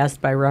they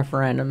passed by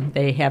referendum,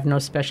 they have no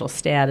special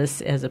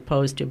status as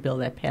opposed to a bill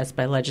that passed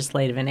by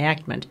legislative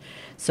enactment.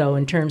 So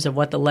in terms of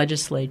what the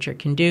legislature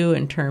can do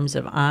in terms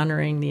of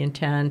honoring the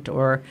intent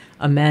or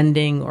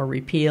amending or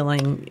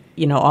repealing,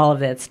 all of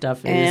that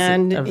stuff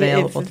is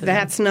available to them.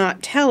 That's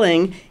not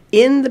telling.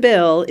 In the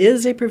bill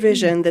is a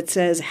provision that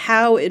says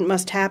how it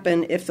must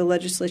happen if the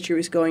legislature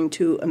is going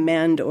to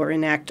amend or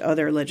enact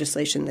other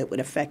legislation that would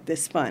affect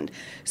this fund.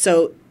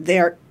 So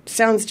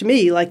sounds to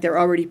me like they're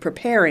already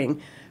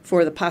preparing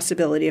for the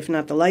possibility, if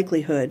not the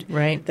likelihood,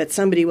 that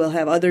somebody will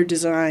have other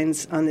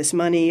designs on this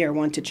money or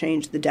want to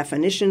change the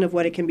definition of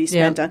what it can be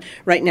spent on.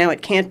 Right now,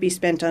 it can't be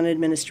spent on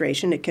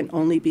administration. It can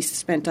only be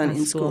spent on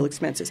in-school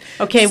expenses.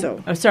 Okay.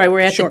 I'm sorry. We're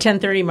at the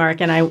 10:30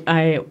 mark, and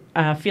I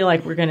feel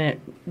like we're going to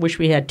wish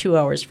we had 2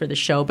 hours for the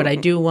show, but I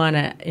do want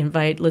to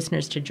invite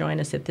listeners to join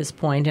us at this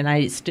point, and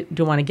I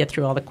do want to get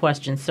through all the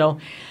questions. So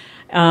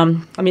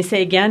let me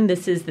say again,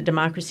 this is the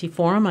Democracy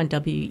Forum on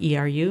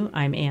WERU.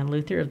 I'm Ann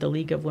Luther of the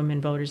League of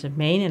Women Voters of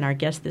Maine, and our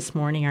guests this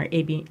morning are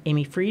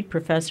Amy Freed,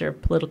 Professor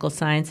of Political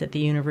Science at the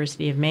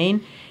University of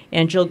Maine,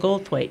 and Jill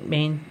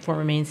Goldthwait,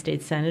 former Maine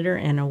State Senator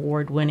and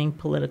award-winning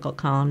political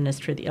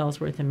columnist for the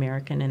Ellsworth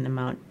American and the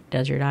Mount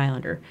Desert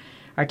Islander.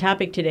 Our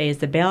topic today is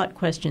the ballot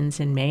questions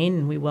in Maine,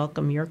 and we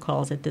welcome your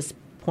calls at this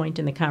point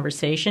in the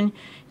conversation.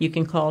 You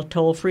can call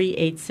toll-free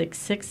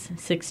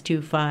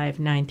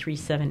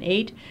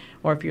 866-625-9378,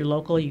 or if you're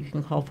local, you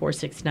can call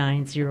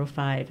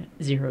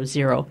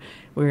 469-0500.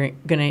 We're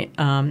going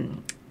to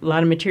a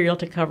lot of material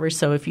to cover,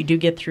 so if you do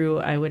get through,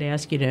 I would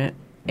ask you to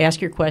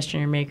ask your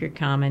question or make your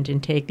comment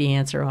and take the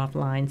answer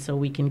offline so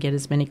we can get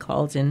as many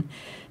calls in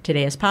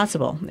today as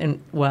possible.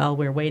 And while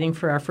we're waiting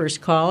for our first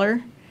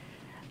caller,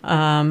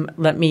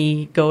 let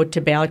me go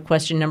to ballot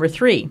question number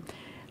 3.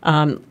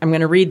 I'm going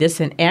to read this.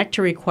 An act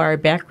to require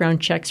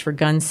background checks for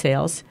gun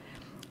sales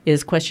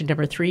is question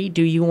number 3.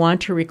 Do you want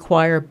to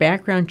require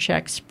background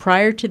checks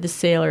prior to the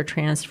sale or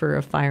transfer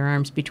of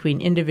firearms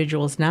between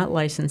individuals not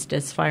licensed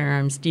as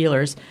firearms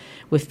dealers,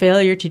 with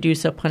failure to do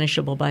so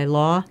punishable by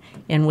law,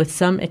 and with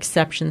some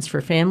exceptions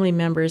for family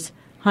members,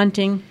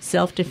 hunting,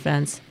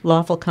 self-defense,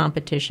 lawful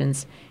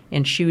competitions,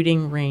 and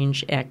shooting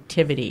range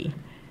activity?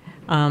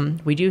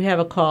 We do have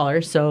a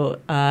caller, so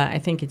I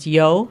think it's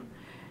Yo.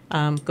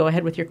 Go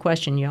ahead with your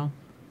question, Yo.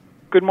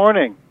 Good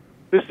morning.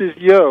 This is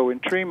Yo in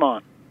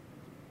Tremont.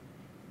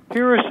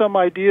 Here are some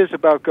ideas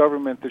about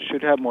government that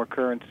should have more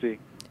currency.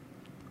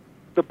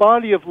 The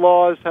body of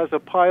laws has a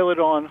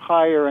pilot-on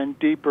higher and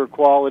deeper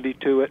quality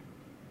to it.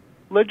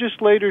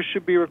 Legislators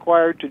should be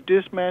required to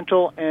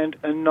dismantle and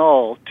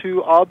annul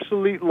 2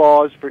 obsolete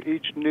laws for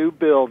each new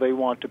bill they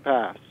want to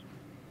pass.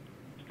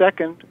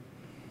 Second,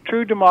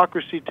 true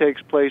democracy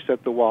takes place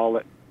at the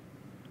wallet.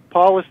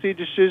 Policy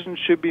decisions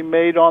should be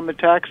made on the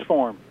tax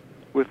form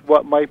with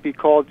what might be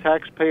called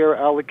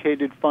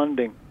taxpayer-allocated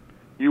funding.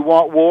 You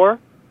want war?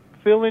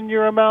 Fill in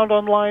your amount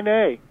on line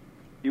A.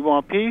 You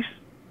want peace?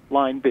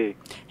 Line B.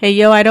 Hey,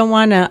 Yo, I don't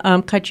want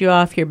to cut you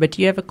off here, but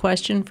do you have a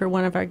question for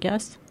one of our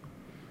guests?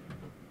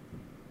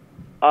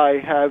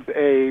 I have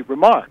a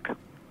remark.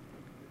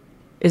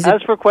 As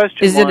for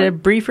question is one, it a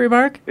brief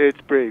remark? It's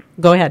brief.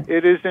 Go ahead.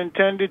 It is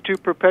intended to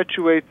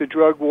perpetuate the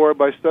drug war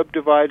by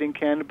subdividing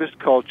cannabis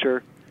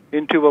culture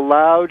into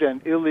allowed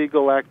and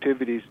illegal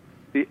activities.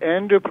 The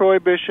end of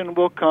prohibition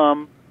will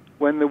come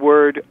when the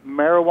word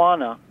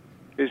marijuana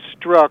is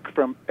struck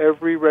from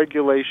every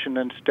regulation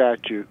and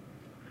statute.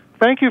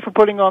 Thank you for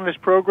putting on this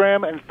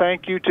program, and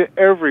thank you to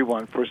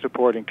everyone for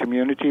supporting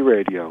community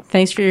radio.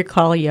 Thanks for your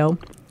call, Yo.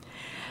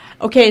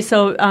 Okay,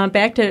 so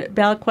back to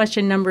ballot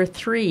question number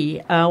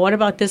 3. What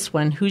about this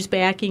one? Who's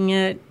backing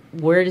it?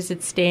 Where does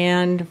it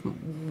stand?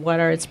 What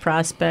are its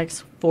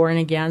prospects for and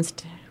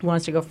against? Who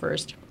wants to go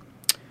first?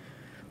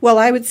 Well,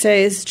 I would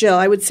say, as Jill,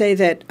 I would say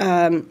that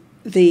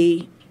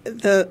the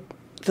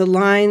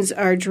lines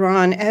are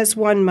drawn as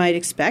one might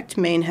expect.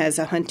 Maine has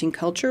a hunting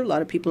culture. A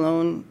lot of people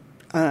own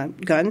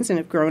guns and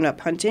have grown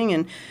up hunting,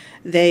 and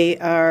they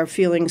are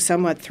feeling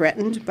somewhat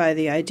threatened by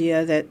the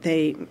idea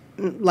that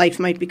life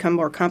might become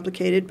more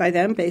complicated by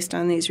them based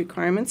on these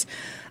requirements.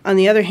 On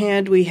the other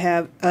hand, we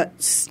have a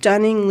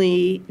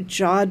stunningly,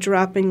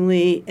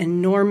 jaw-droppingly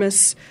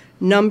enormous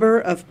number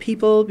of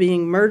people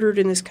being murdered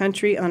in this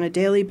country on a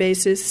daily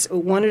basis,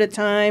 1 at a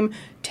time,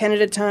 10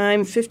 at a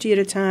time, 50 at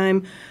a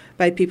time,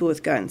 by people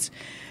with guns.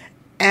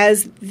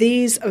 As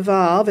these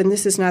evolve, and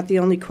this is not the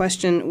only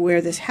question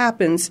where this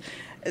happens,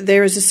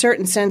 there is a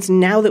certain sense,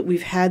 now that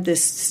we've had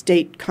this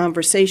state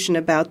conversation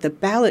about the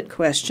ballot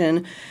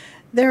question,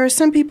 there are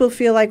some people who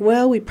feel like,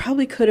 well, we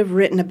probably could have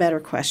written a better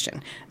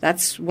question.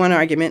 That's one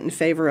argument in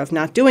favor of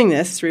not doing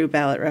this through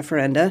ballot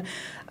referenda.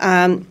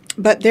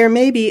 But there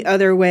may be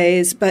other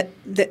ways. But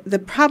the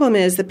problem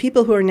is the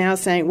people who are now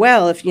saying,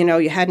 well, if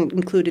you hadn't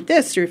included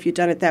this or if you'd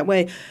done it that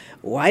way,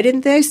 why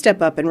didn't they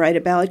step up and write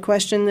a ballot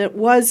question that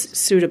was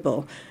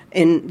suitable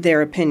in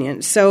their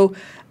opinion? So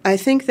I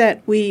think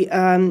that we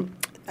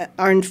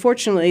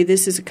unfortunately,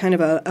 this is a kind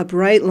of a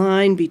bright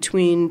line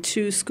between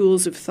two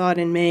schools of thought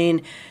in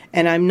Maine,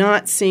 and I'm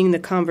not seeing the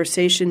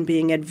conversation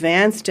being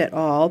advanced at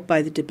all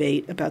by the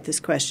debate about this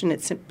question.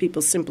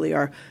 People simply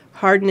are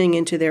hardening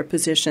into their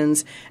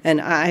positions, and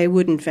I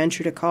wouldn't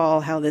venture to call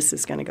how this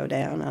is going to go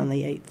down on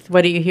the 8th.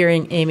 What are you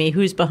hearing, Amy?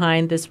 Who's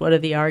behind this? What are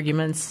the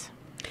arguments?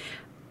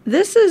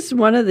 This is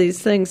one of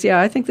these things,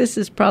 I think this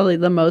is probably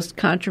the most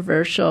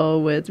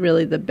controversial with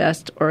really the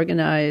best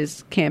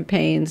organized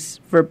campaigns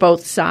for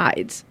both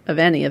sides of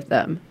any of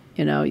them.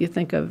 You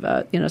think of,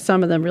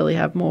 some of them really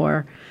have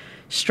more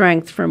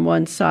strength from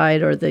one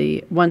side or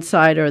the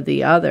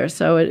other.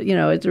 So,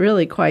 it's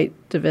really quite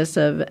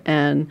divisive.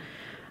 And,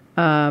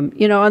 on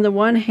the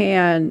one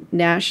hand,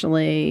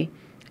 nationally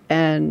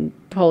and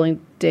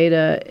polling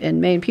data in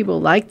Maine, people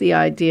like the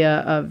idea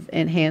of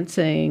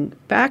enhancing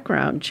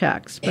background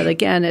checks. But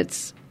again,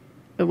 it's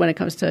when it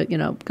comes to,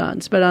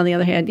 guns. But on the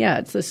other hand,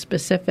 it's the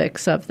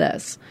specifics of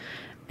this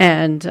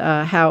and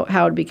how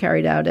it would be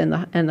carried out in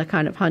the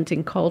kind of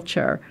hunting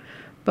culture.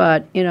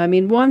 But,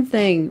 one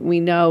thing we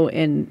know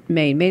in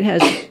Maine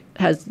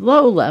has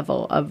low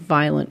level of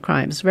violent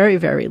crimes, very,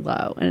 very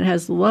low, and it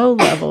has low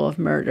level of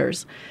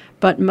murders.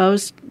 But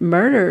most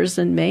murders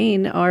in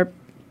Maine are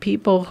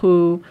people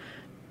who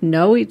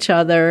know each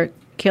other,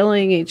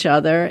 killing each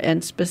other,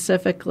 and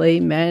specifically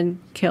men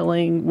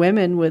killing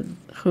women with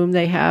whom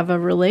they have a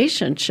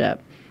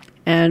relationship.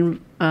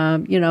 And,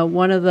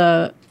 one of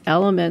the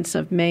elements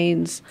of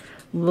Maine's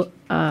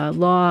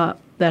law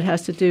that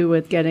has to do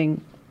with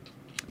getting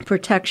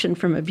protection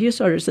from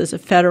abuse orders is a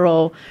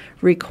federal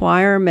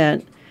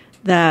requirement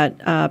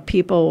that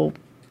people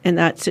in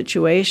that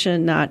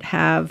situation not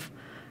have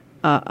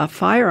a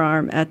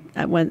firearm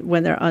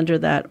when they're under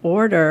that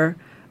order.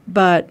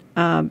 But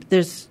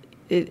it's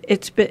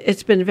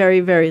been very,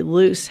 very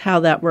loose how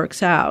that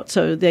works out.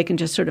 So they can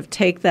just sort of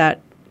take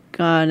that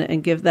gun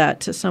and give that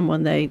to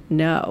someone they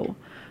know.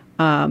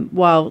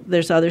 While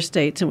there's other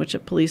states in which a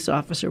police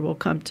officer will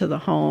come to the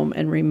home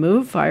and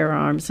remove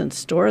firearms and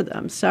store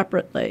them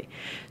separately.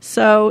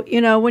 So,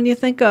 when you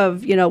think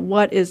of,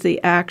 what is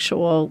the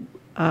actual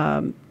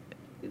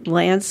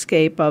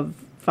landscape of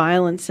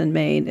violence in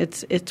Maine,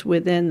 it's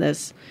within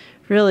this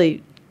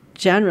really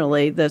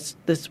generally this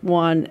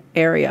one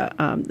area.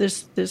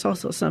 There's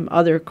also some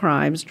other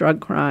crimes, drug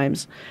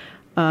crimes,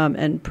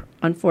 and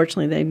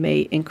unfortunately they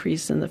may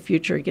increase in the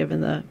future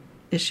given the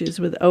issues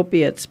with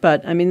opiates.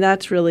 But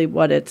that's really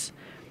what it's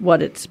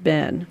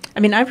been.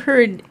 I've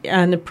heard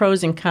on the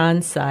pros and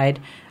cons side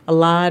a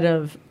lot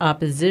of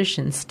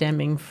opposition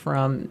stemming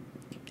from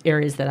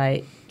areas that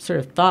I sort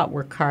of thought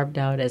were carved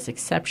out as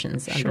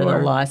exceptions under the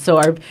law. So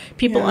are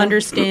people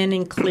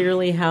understanding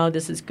clearly how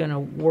this is going to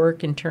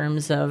work in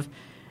terms of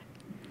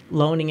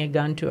loaning a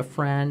gun to a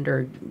friend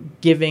or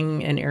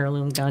giving an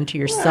heirloom gun to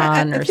your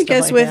son or stuff like that? I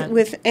guess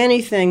with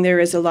anything, there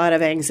is a lot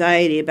of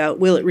anxiety about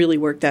will it really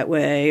work that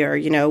way, or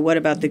what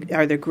about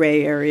are there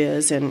gray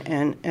areas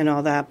and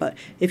all that. But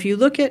if you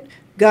look at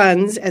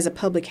guns as a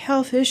public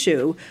health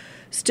issue,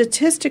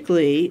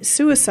 statistically,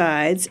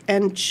 suicides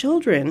and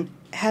children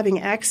having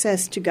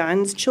access to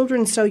guns.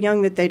 Children so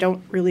young that they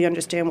don't really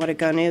understand what a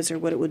gun is or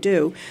what it would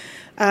do.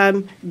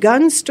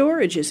 Gun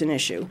storage is an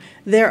issue.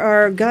 There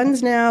are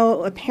guns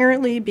now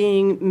apparently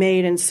being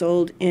made and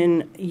sold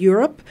in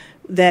Europe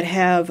that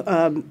have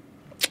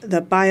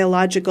the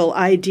biological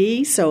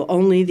ID, so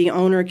only the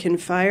owner can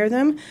fire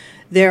them.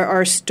 There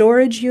are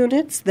storage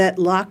units that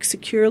lock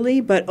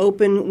securely but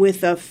open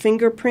with a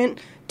fingerprint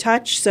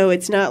touch, so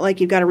it's not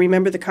like you've got to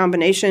remember the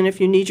combination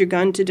if you need your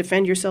gun to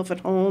defend yourself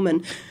at home,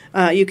 and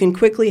you can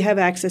quickly have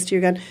access to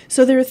your gun.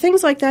 So there are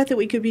things like that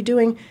we could be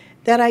doing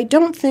that I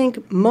don't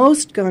think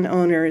most gun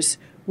owners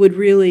would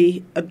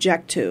really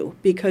object to,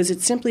 because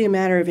it's simply a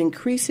matter of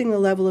increasing the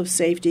level of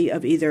safety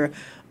of either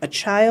a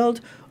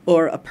child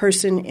or a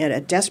person at a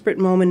desperate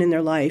moment in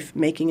their life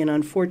making an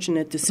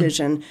unfortunate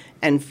decision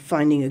and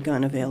finding a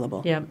gun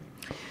available. Yep.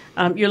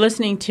 You're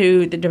listening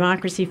to the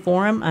Democracy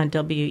Forum on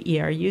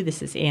WERU.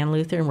 This is Ann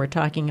Luther, and we're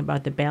talking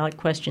about the ballot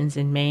questions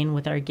in Maine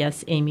with our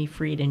guests Amy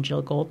Freed and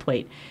Jill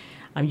Goldthwait.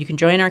 You can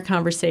join our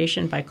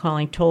conversation by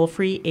calling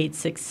toll-free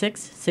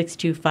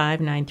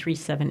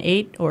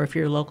 866-625-9378, or if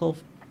you're local,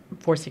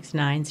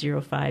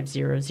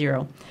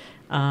 469-0500.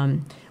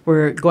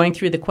 We're going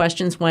through the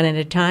questions one at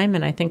a time,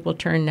 and I think we'll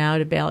turn now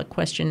to ballot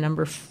question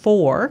number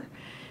 4,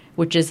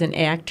 which is an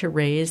act to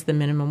raise the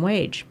minimum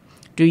wage.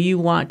 Do you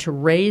want to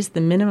raise the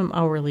minimum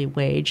hourly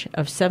wage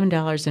of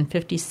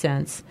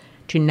 $7.50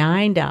 to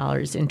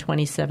 $9 in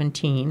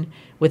 2017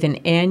 with an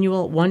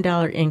annual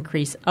 $1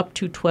 increase up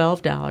to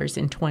 $12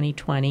 in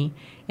 2020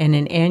 and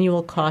an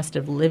annual cost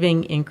of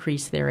living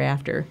increase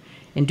thereafter?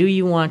 And do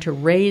you want to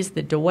raise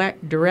the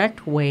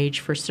direct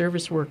wage for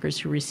service workers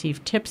who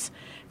receive tips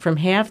from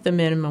half the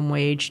minimum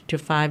wage to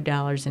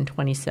 $5 in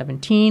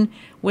 2017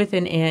 with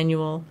an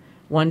annual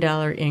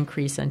 $1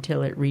 increase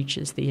until it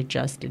reaches the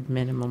adjusted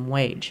minimum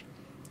wage?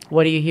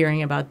 What are you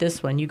hearing about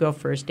this one? You go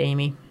first,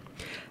 Amy.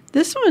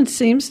 This one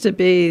seems to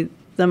be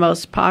the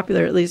most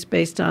popular, at least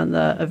based on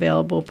the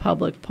available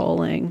public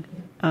polling.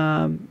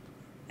 Yeah,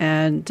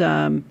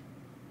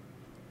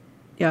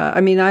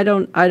 I mean, I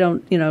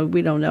don't,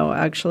 we don't know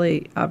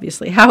actually,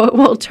 obviously, how it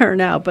will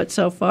turn out, but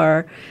so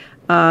far,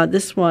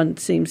 this one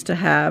seems to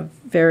have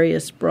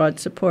various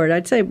broad support.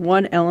 I'd say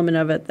one element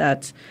of it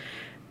that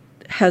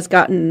has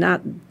gotten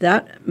not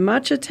that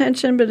much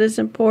attention but is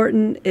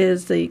important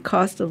is the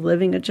cost of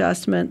living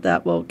adjustment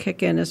that will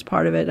kick in as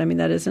part of it. I mean,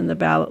 that is in the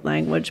ballot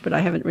language, but I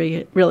haven't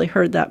really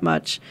heard that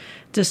much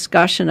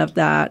discussion of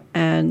that.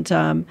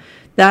 And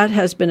that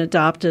has been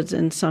adopted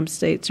in some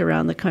states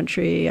around the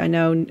country. I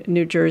know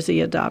New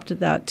Jersey adopted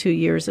that 2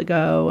 years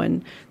ago,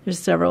 and there's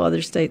several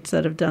other states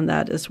that have done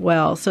that as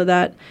well. So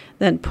that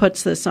then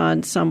puts this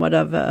on somewhat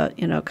of a,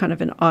 kind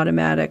of an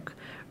automatic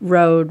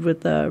road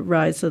with the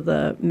rise of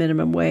the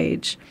minimum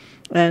wage.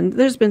 And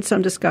there's been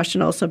some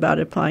discussion also about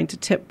applying to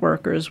tip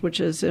workers,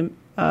 which is,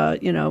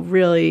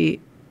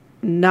 really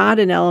not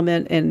an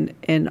element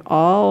in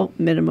all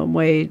minimum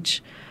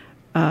wage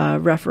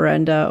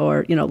referenda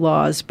or,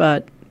 laws,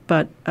 but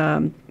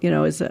I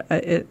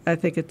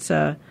think it's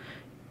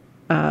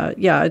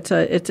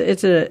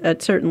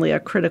certainly a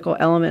critical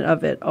element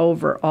of it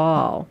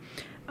overall.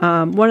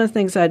 One of the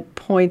things I'd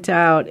point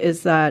out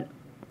is that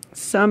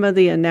some of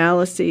the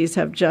analyses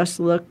have just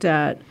looked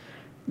at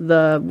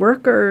the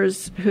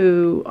workers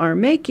who are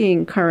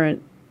making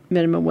current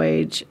minimum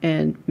wage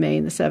in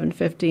Maine, the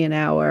 $7.50 an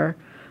hour,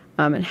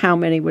 and how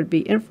many would be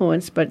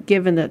influenced. But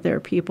given that there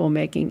are people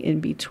making in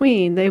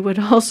between, they would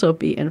also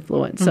be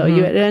influenced. So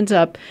it ends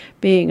up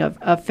being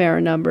a fair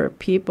number of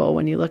people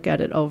when you look at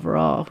it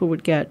overall who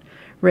would get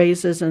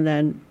raises, and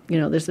then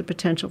there's the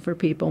potential for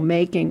people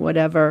making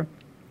whatever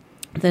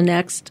the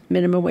next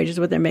minimum wage is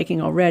what they're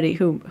making already,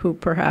 who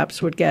perhaps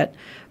would get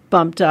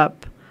bumped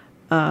up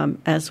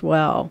as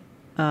well,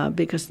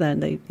 because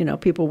then they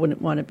people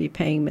wouldn't want to be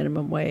paying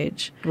minimum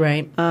wage.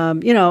 Right.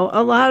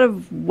 A lot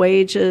of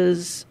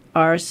wages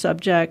are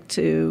subject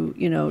to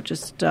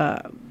just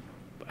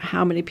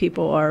how many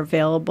people are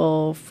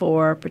available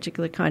for a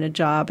particular kind of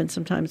job, and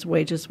sometimes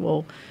wages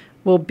will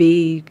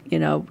be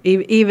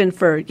even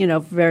for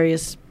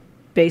various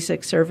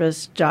basic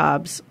service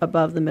jobs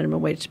above the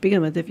minimum wage to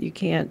begin with if you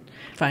can't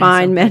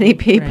find many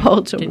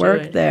people to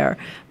work there.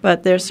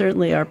 But there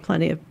certainly are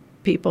plenty of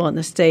people in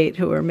the state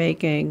who are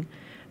making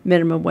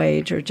minimum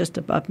wage or just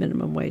above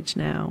minimum wage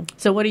now.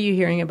 So what are you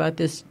hearing about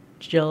this,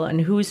 Jill, and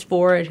who's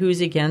for it,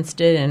 who's against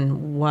it,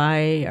 and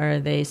why are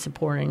they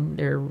supporting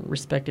their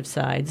respective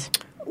sides?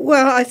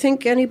 Well, I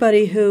think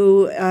anybody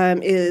who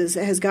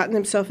has gotten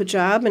themselves a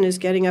job and is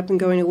getting up and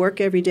going to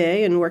work every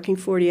day and working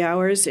 40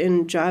 hours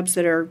in jobs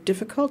that are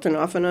difficult and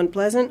often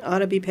unpleasant ought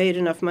to be paid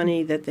enough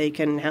money that they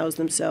can house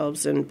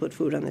themselves and put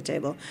food on the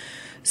table.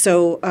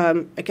 So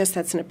I guess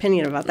that's an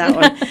opinion about that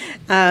one.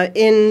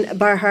 In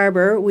Bar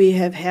Harbor, we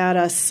have had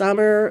a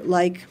summer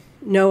like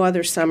no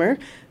other summer.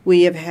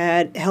 We have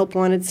had help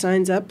wanted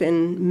signs up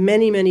in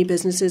many, many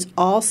businesses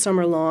all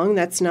summer long.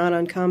 That's not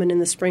uncommon in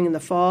the spring and the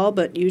fall,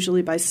 but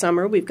usually by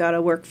summer we've got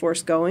a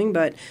workforce going,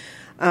 but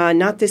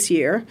not this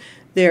year.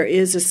 There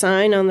is a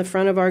sign on the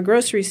front of our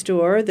grocery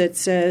store that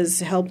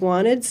says help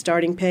wanted,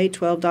 starting pay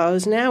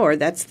 $12 an hour.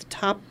 That's the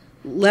top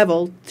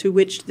level to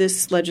which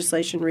this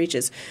legislation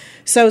reaches.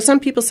 So some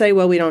people say,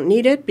 well, we don't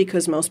need it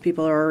because most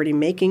people are already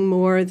making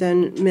more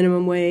than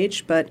minimum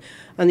wage. But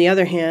on the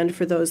other hand,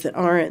 for those that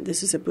aren't,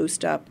 this is a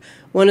boost up.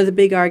 One of the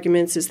big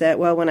arguments is that,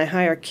 well, when I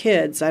hire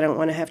kids, I don't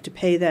want to have to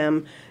pay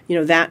them,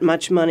 that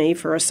much money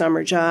for a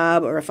summer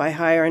job, or if I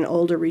hire an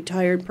older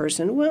retired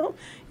person. Well,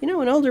 an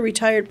older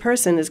retired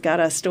person has got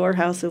a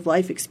storehouse of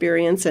life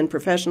experience and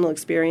professional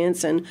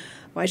experience, and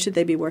why should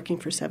they be working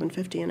for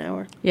 $7.50 an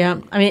hour?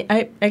 Yeah, I mean,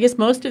 I guess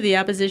most of the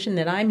opposition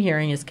that I'm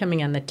hearing is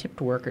coming on the tipped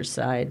worker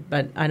side,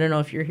 but I don't know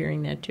if you're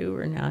hearing that too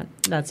or not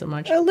so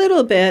much. A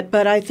little bit,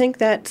 but I think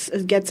that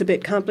gets a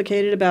bit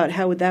complicated about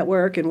how would that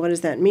work and what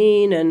does that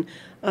mean. And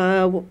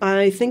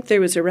I think there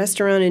was a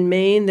restaurant in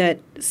Maine that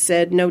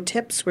said no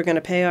tips. We're going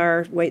to pay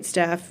our wait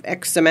staff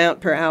X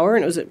amount per hour,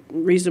 and it was a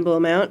reasonable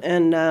amount,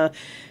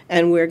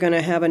 and we're going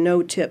to have a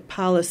no-tip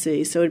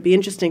policy. So it'd be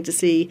interesting to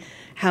see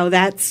how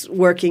that's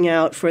working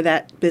out for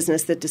that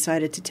business that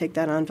decided to take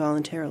that on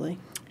voluntarily.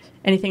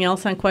 Anything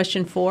else on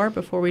question 4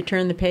 before we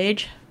turn the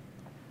page?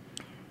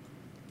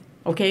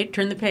 Okay,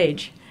 turn the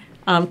page.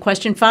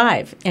 Question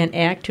 5, an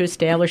act to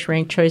establish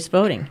ranked choice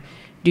voting.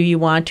 Do you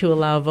want to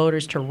allow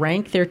voters to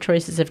rank their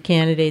choices of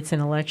candidates in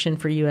election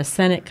for U.S.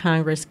 Senate,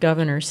 Congress,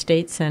 Governor,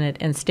 State Senate,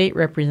 and State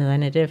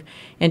Representative,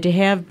 and to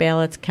have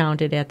ballots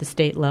counted at the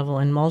state level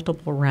in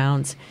multiple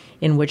rounds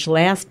in which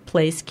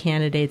last-place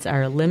candidates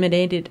are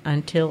eliminated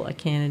until a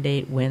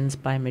candidate wins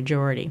by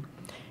majority?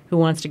 Who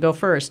wants to go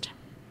first?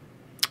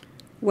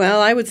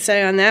 Well, I would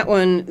say on that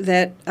one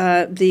that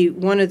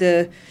one of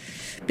the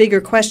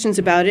bigger questions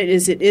about it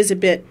is a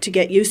bit to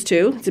get used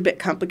to. It's a bit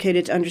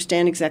complicated to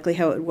understand exactly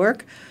how it would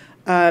work.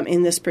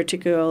 In this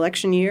particular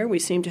election year, we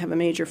seem to have a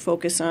major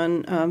focus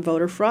on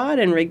voter fraud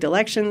and rigged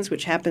elections,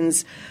 which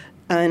happens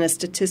in a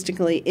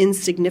statistically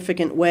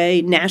insignificant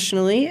way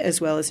nationally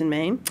as well as in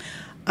Maine.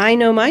 I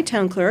know my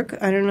town clerk.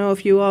 I don't know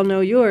if you all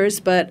know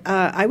yours, but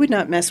I would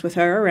not mess with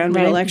her around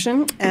an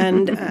election.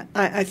 And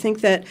I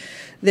think that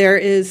there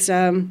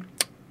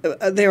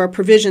are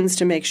provisions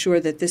to make sure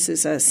that this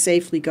is a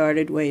safely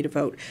guarded way to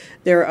vote.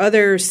 There are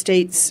other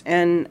states,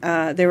 and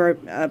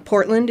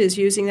Portland is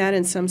using that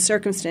in some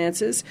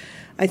circumstances.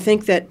 I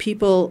think that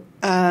people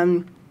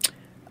have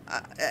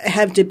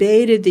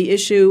debated the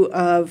issue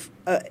of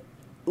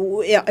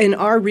in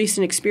our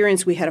recent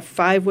experience, we had a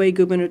 5-way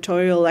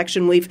gubernatorial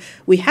election.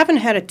 We haven't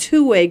had a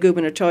 2-way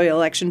gubernatorial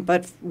election,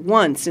 but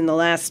once in the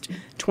last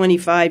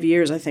 25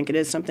 years, I think it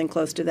is, something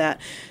close to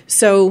that.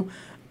 So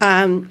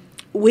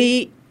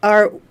we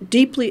are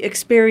deeply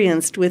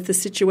experienced with the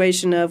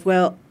situation of,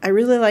 well, I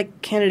really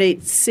like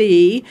candidate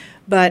C,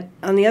 but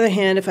on the other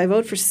hand, if I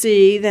vote for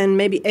C, then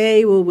maybe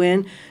A will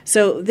win.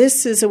 So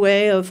this is a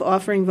way of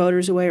offering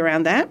voters a way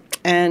around that,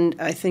 and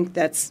I think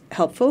that's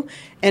helpful.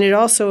 And it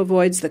also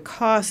avoids the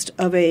cost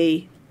of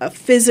a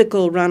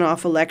physical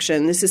runoff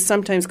election. This is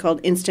sometimes called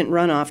instant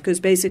runoff because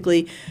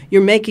basically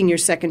you're making your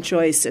second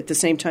choice at the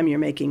same time you're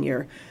making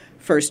your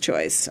first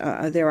choice.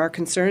 There are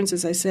concerns,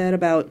 as I said,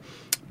 about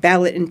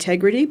ballot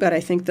integrity, but I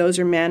think those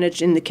are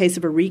managed. In the case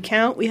of a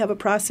recount, we have a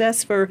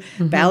process for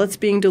ballots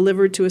being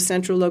delivered to a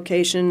central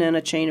location and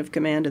a chain of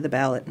command of the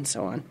ballot and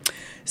so on.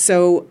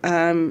 So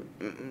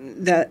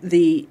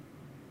the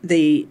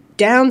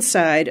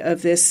downside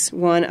of this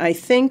one, I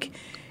think,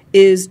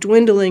 is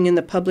dwindling in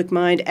the public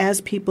mind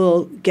as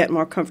people get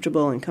more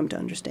comfortable and come to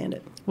understand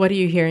it. What are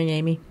you hearing,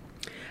 Amy?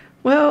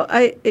 Well,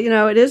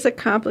 it is a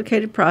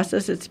complicated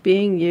process. It's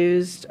being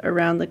used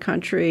around the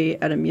country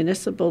at a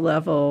municipal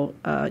level,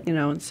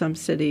 in some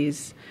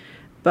cities,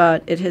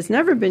 but it has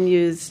never been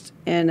used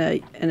in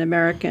an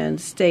American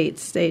state,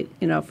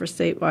 for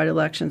statewide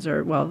elections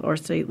or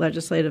state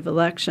legislative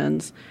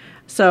elections.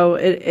 So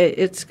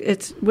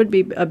it would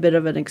be a bit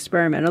of an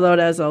experiment, although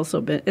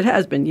it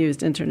has been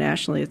used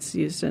internationally. It's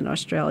used in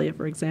Australia,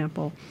 for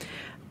example.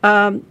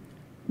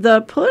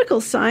 The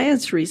political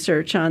science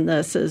research on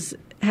this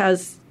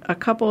has a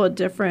couple of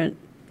different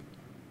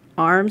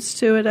arms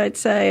to it, I'd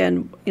say.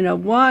 And,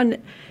 one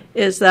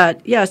is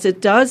that, yes,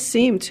 it does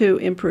seem to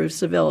improve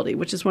civility,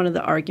 which is one of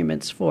the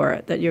arguments for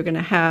it, that you're going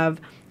to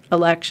have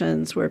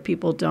elections where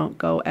people don't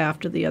go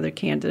after the other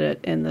candidate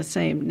in the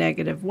same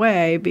negative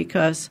way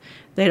because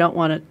they don't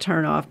want to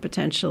turn off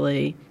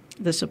potentially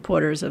the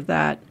supporters of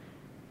that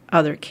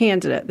other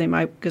candidate. They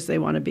might because they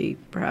want to be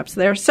perhaps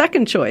their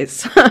second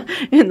choice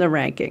in the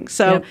ranking.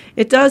 So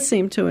It does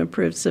seem to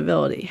improve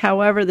civility.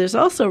 However, there's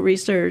also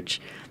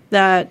research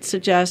that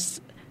suggests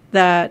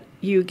that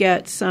you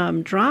get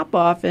some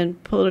drop-off in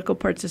political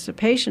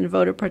participation,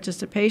 voter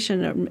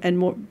participation, and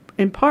more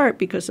in part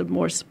because of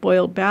more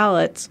spoiled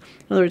ballots.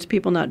 In other words,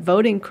 people not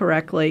voting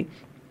correctly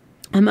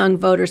among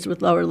voters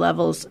with lower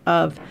levels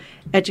of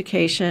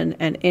education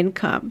and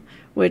income,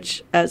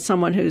 which, as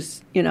someone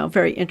who's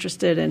very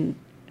interested in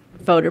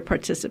voter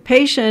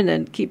participation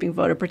and keeping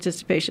voter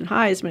participation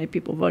high, as many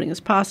people voting as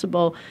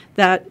possible,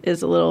 that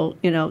is a little,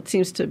 it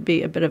seems to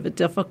be a bit of a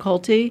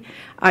difficulty.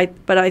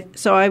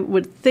 So I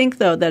would think,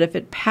 though, that if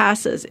it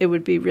passes, it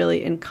would be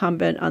really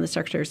incumbent on the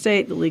Secretary of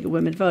State, the League of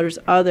Women Voters,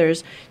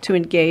 others, to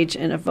engage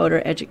in a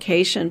voter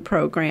education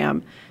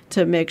program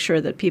to make sure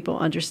that people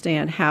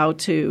understand how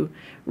to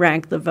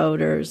rank the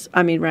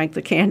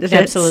candidates.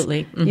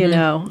 Absolutely.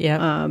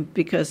 Mm-hmm.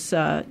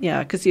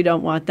 Because you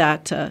don't want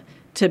that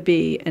to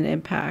be an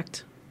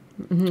impact.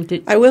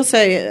 Mm-hmm. I will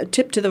say a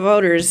tip to the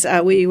voters. I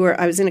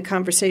was in a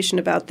conversation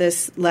about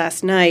this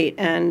last night,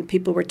 and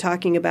people were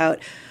talking about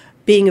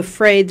being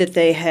afraid that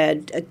they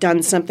had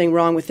done something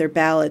wrong with their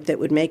ballot that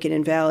would make it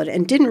invalid,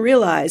 and didn't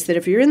realize that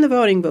if you're in the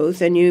voting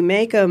booth and you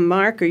make a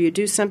mark or you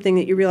do something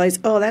that you realize,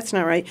 oh, that's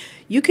not right,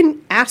 you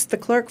can ask the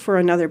clerk for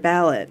another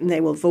ballot, and they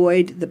will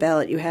void the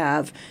ballot you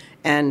have,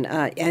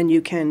 and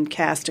you can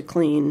cast a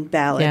clean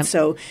ballot. Yep.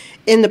 So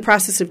in the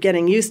process of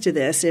getting used to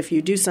this, if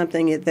you do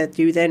something that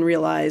you then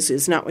realize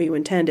is not what you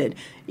intended,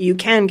 you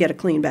can get a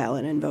clean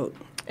ballot and vote.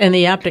 And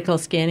the optical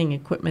scanning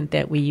equipment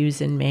that we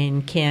use in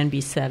Maine can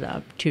be set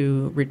up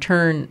to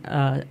return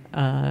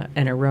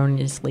an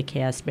erroneously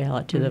cast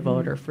ballot to the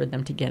voter for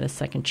them to get a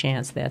second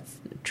chance. That's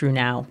true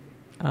now.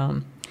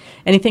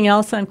 Anything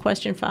else on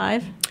question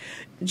 5?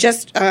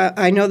 Just,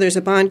 I know there's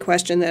a bond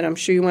question that I'm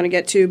sure you want to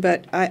get to,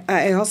 but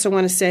I also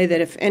want to say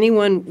that if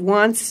anyone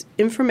wants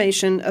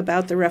information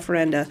about the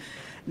referenda,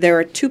 there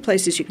are 2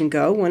 places you can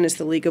go. One is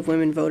the League of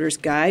Women Voters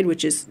Guide,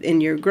 which is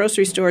in your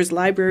grocery stores,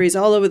 libraries,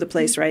 all over the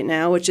place right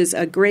now, which is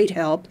a great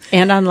help.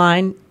 And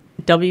online,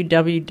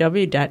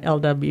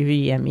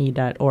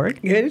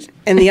 www.lwvme.org. Good.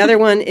 And the other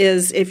one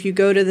is if you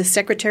go to the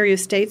Secretary of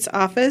State's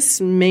office,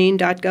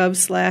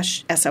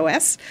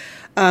 maine.gov/SOS,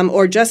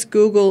 or just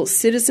Google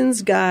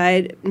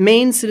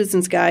Maine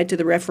Citizens Guide to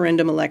the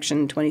Referendum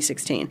Election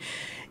 2016.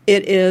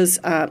 It is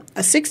a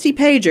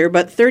 60-pager,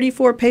 but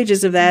 34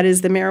 pages of that is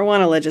the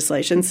marijuana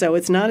legislation, so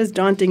it's not as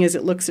daunting as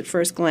it looks at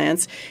first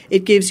glance.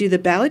 It gives you the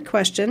ballot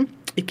question.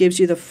 It gives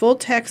you the full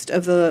text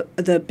of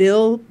the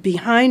bill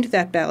behind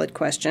that ballot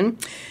question.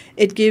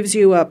 It gives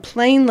you a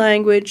plain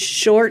language,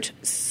 short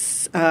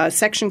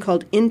section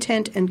called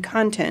Intent and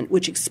Content,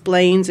 which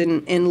explains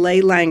in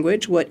lay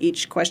language what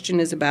each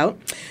question is about.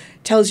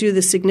 Tells you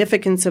the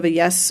significance of a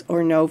yes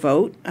or no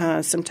vote.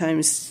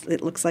 Sometimes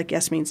it looks like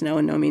yes means no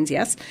and no means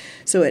yes.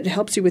 So it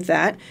helps you with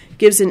that.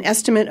 Gives an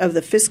estimate of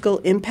the fiscal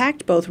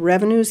impact, both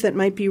revenues that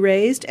might be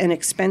raised and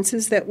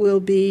expenses that will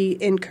be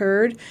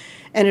incurred.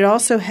 And it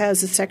also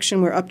has a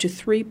section where up to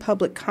 3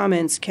 public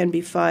comments can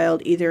be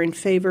filed either in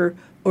favor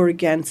or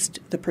against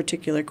the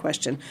particular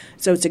question.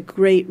 So it's a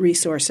great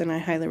resource, and I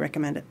highly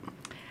recommend it.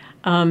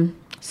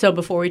 So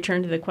before we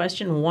turn to the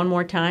question, one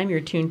more time,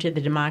 you're tuned to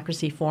the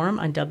Democracy Forum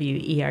on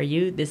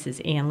WERU. This is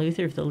Ann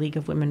Luther of the League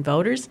of Women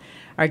Voters.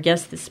 Our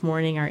guests this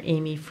morning are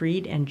Amy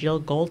Freed and Jill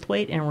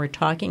Goldthwait, and we're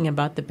talking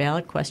about the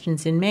ballot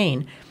questions in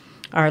Maine.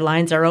 Our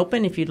lines are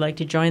open. If you'd like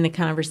to join the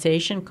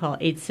conversation, call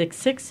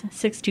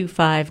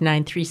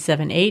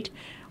 866-625-9378,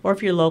 or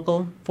if you're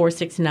local,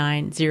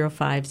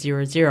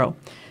 469-0500.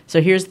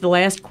 So here's the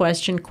last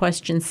question.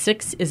 Question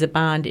 6 is a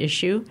bond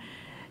issue.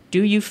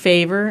 Do you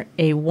favor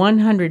a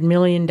 $100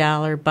 million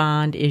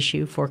bond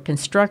issue for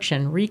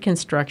construction,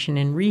 reconstruction,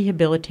 and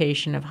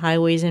rehabilitation of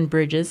highways and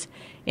bridges,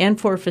 and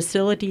for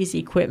facilities,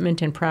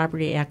 equipment, and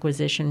property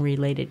acquisition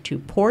related to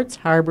ports,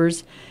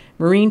 harbors,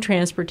 marine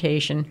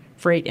transportation,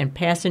 freight and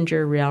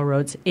passenger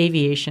railroads,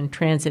 aviation,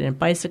 transit, and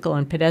bicycle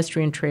and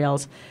pedestrian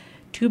trails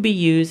to be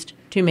used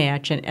to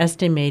match an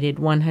estimated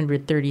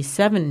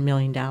 $137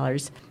 million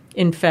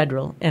in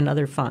federal and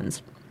other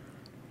funds?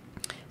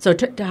 So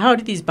how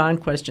did these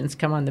bond questions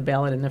come on the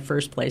ballot in the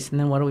first place, and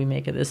then what do we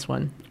make of this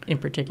one in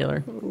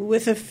particular?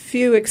 With a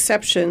few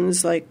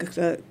exceptions, like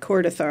the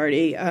court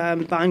authority,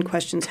 bond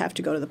questions have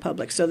to go to the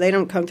public. So they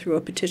don't come through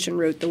a petition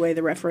route the way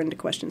the referenda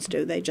questions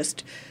do. They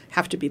just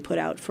have to be put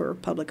out for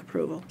public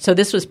approval. So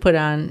this was put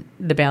on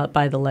the ballot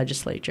by the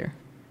legislature?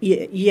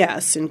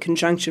 Yes, in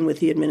conjunction with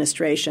the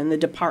administration. The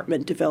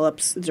Department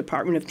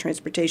of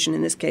Transportation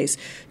in this case,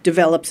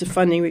 develops a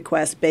funding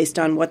request based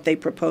on what they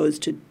propose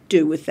to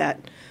do with that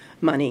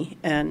money,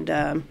 and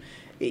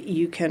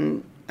you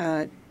can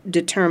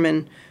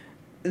determine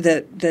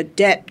the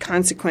debt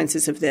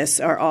consequences of this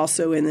are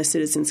also in the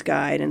Citizens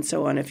Guide and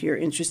so on if you're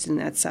interested in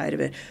that side of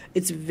it.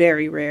 It's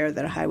very rare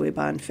that a highway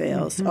bond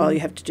fails. Mm-hmm. All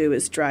you have to do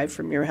is drive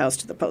from your house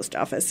to the post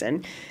office,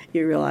 and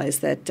you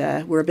realize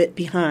that we're a bit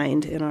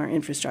behind in our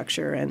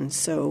infrastructure, and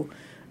so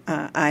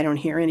I don't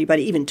hear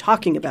anybody even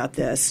talking about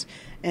this.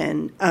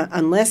 And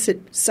unless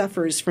it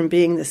suffers from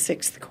being the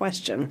 6th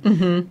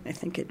question, I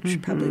think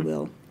it probably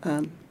will.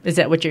 Is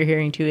that what you're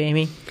hearing too,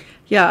 Amy?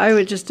 Yeah, I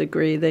would just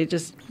agree. They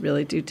just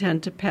really do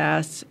tend to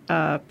pass.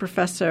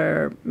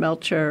 Professor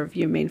Melcher of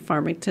UMaine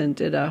Farmington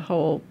did a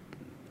whole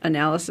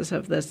analysis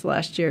of this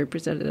last year. He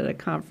presented at a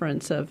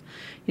conference of,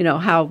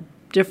 how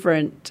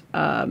different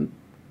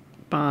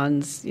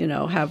bonds,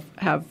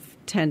 have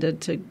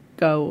tended to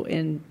go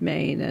in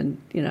Maine, and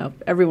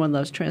everyone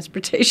loves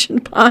transportation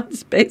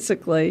bonds,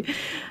 basically.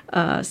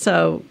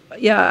 So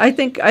yeah, I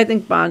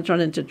think bonds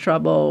run into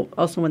trouble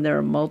also when there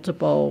are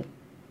multiple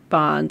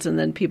bonds, and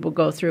then people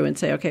go through and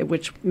say, okay,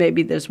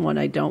 maybe there's one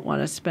I don't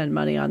want to spend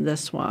money on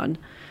this one.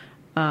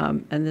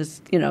 And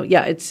this,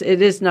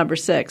 it is number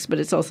 6, but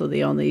it's also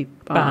the only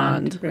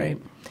bond. Right.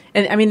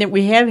 And I mean,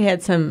 we have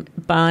had some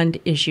bond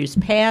issues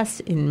pass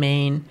in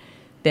Maine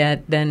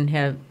that then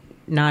have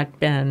not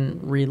been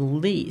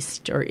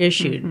released or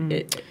issued.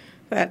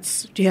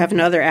 Mm-hmm. Do you have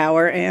another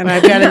hour, Anne?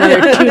 I've got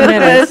another 2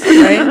 minutes,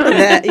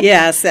 right?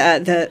 Yes.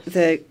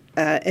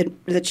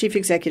 The chief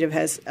executive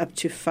has up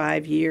to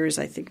 5 years,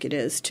 I think it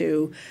is,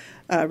 to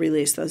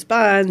release those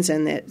bonds,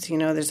 and that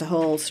there's a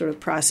whole sort of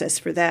process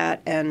for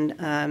that, and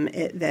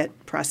that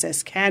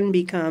process can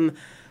become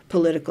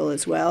political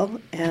as well.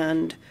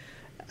 And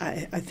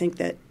I think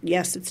that,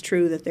 yes, it's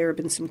true that there have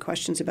been some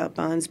questions about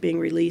bonds being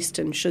released,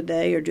 and should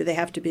they, or do they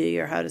have to be,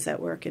 or how does that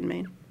work in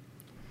Maine?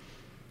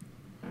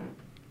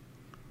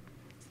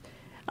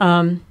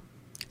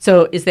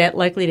 So is that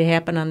likely to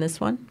happen on this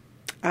one?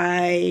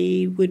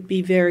 I would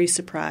be very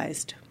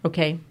surprised.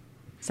 Okay.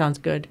 Sounds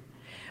good.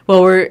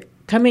 Well, we're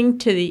coming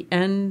to the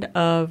end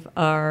of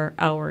our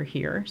hour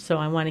here, so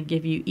I want to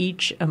give you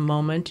each a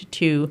moment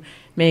to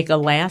make a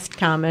last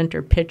comment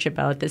or pitch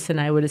about this, and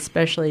I would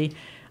especially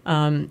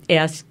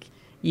ask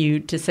you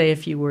to say a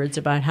few words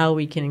about how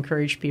we can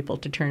encourage people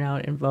to turn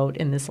out and vote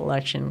in this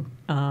election.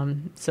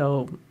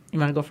 So you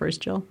want to go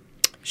first, Jill?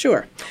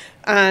 Sure.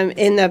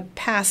 In the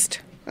past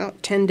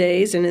 10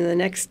 days and in the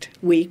next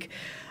week,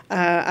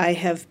 I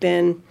have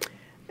been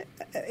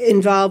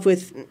involved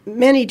with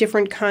many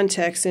different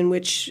contexts in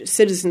which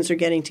citizens are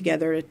getting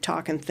together to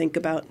talk and think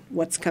about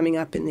what's coming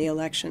up in the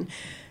election.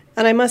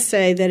 And I must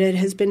say that it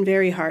has been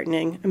very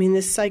heartening. I mean,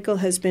 this cycle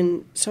has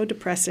been so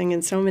depressing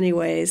in so many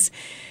ways.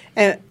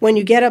 When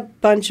you get a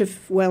bunch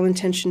of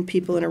well-intentioned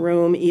people in a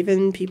room,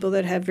 even people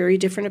that have very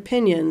different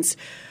opinions,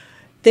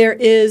 there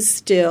is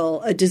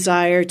still a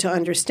desire to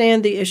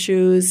understand the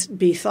issues,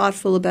 be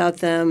thoughtful about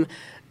them,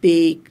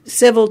 be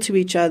civil to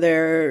each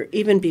other,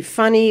 even be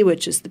funny,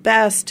 which is the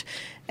best.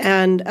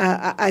 And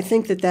I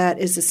think that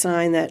is a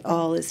sign that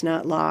all is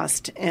not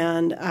lost.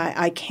 And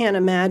I can't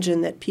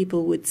imagine that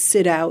people would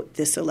sit out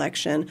this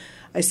election.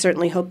 I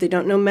certainly hope they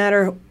don't, no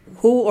matter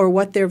who or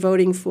what they're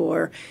voting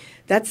for.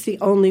 That's the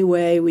only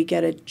way we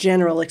get a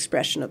general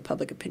expression of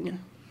public opinion.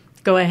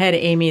 Go ahead,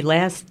 Amy.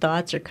 Last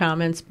thoughts or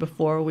comments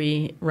before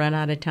we run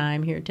out of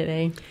time here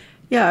today?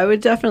 Yeah, I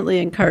would definitely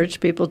encourage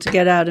people to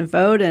get out and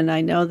vote. And I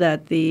know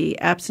that the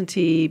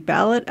absentee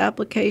ballot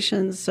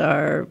applications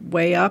are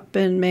way up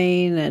in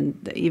Maine,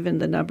 and even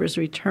the numbers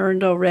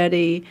returned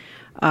already.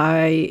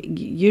 I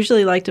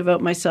usually like to vote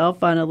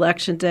myself on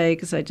Election Day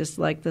because I just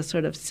like the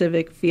sort of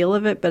civic feel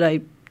of it. But I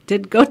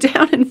did go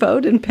down and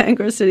vote in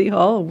Bangor City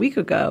Hall a week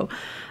ago.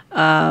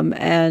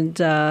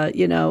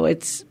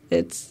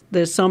 It's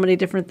there's so many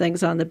different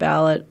things on the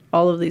ballot,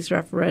 all of these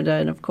referenda,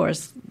 and of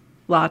course,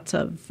 lots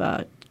of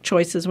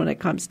choices when it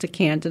comes to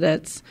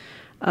candidates.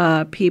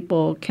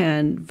 People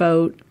can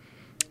vote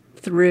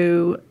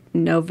through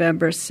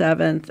November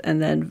 7th,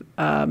 and then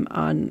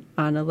on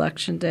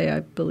Election Day,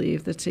 I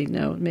believe. Let's see.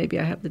 No, maybe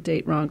I have the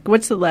date wrong.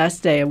 What's the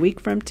last day? A week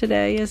from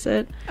today, is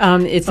it?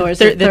 It's the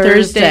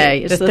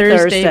Thursday. It's the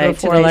Thursday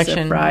before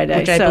election, Friday,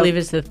 which I believe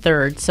is the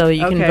 3rd. So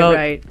you can vote.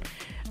 Right.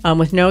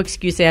 With no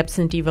excuse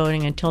absentee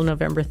voting until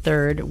November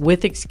 3rd,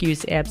 with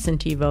excuse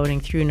absentee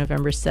voting through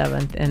November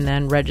 7th, and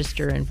then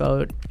register and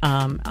vote,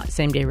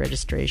 same-day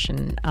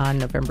registration on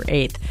November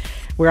 8th.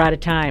 We're out of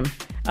time.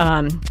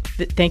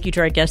 Thank you to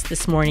our guest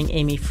this morning,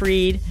 Amy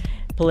Freed,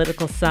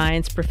 political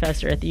science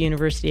professor at the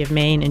University of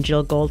Maine, and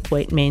Jill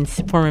Goldthwait,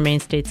 former Maine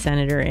State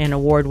Senator and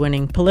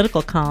award-winning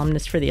political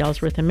columnist for the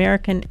Ellsworth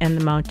American and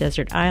the Mount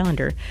Desert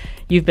Islander.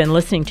 You've been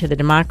listening to the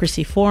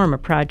Democracy Forum, a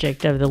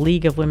project of the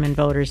League of Women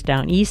Voters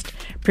Down East,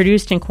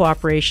 produced in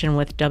cooperation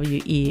with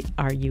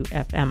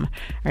WERU-FM.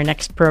 Our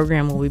next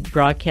program will be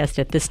broadcast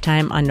at this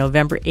time on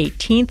November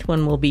 18th,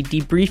 when we'll be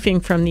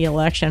debriefing from the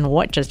election,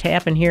 what just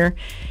happened here.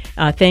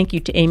 Thank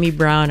you to Amy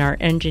Brown, our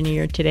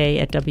engineer today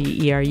at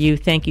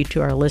WERU. Thank you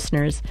to our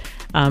listeners.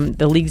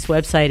 The League's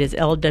website is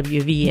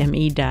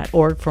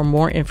lwvme.org for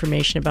more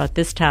information about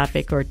this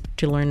topic or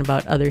to learn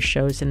about other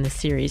shows in the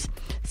series.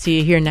 See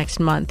you here next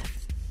month.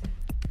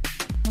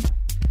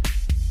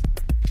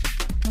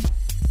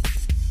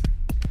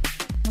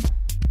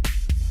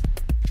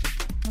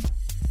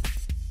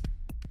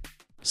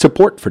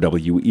 Support for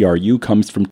WERU comes from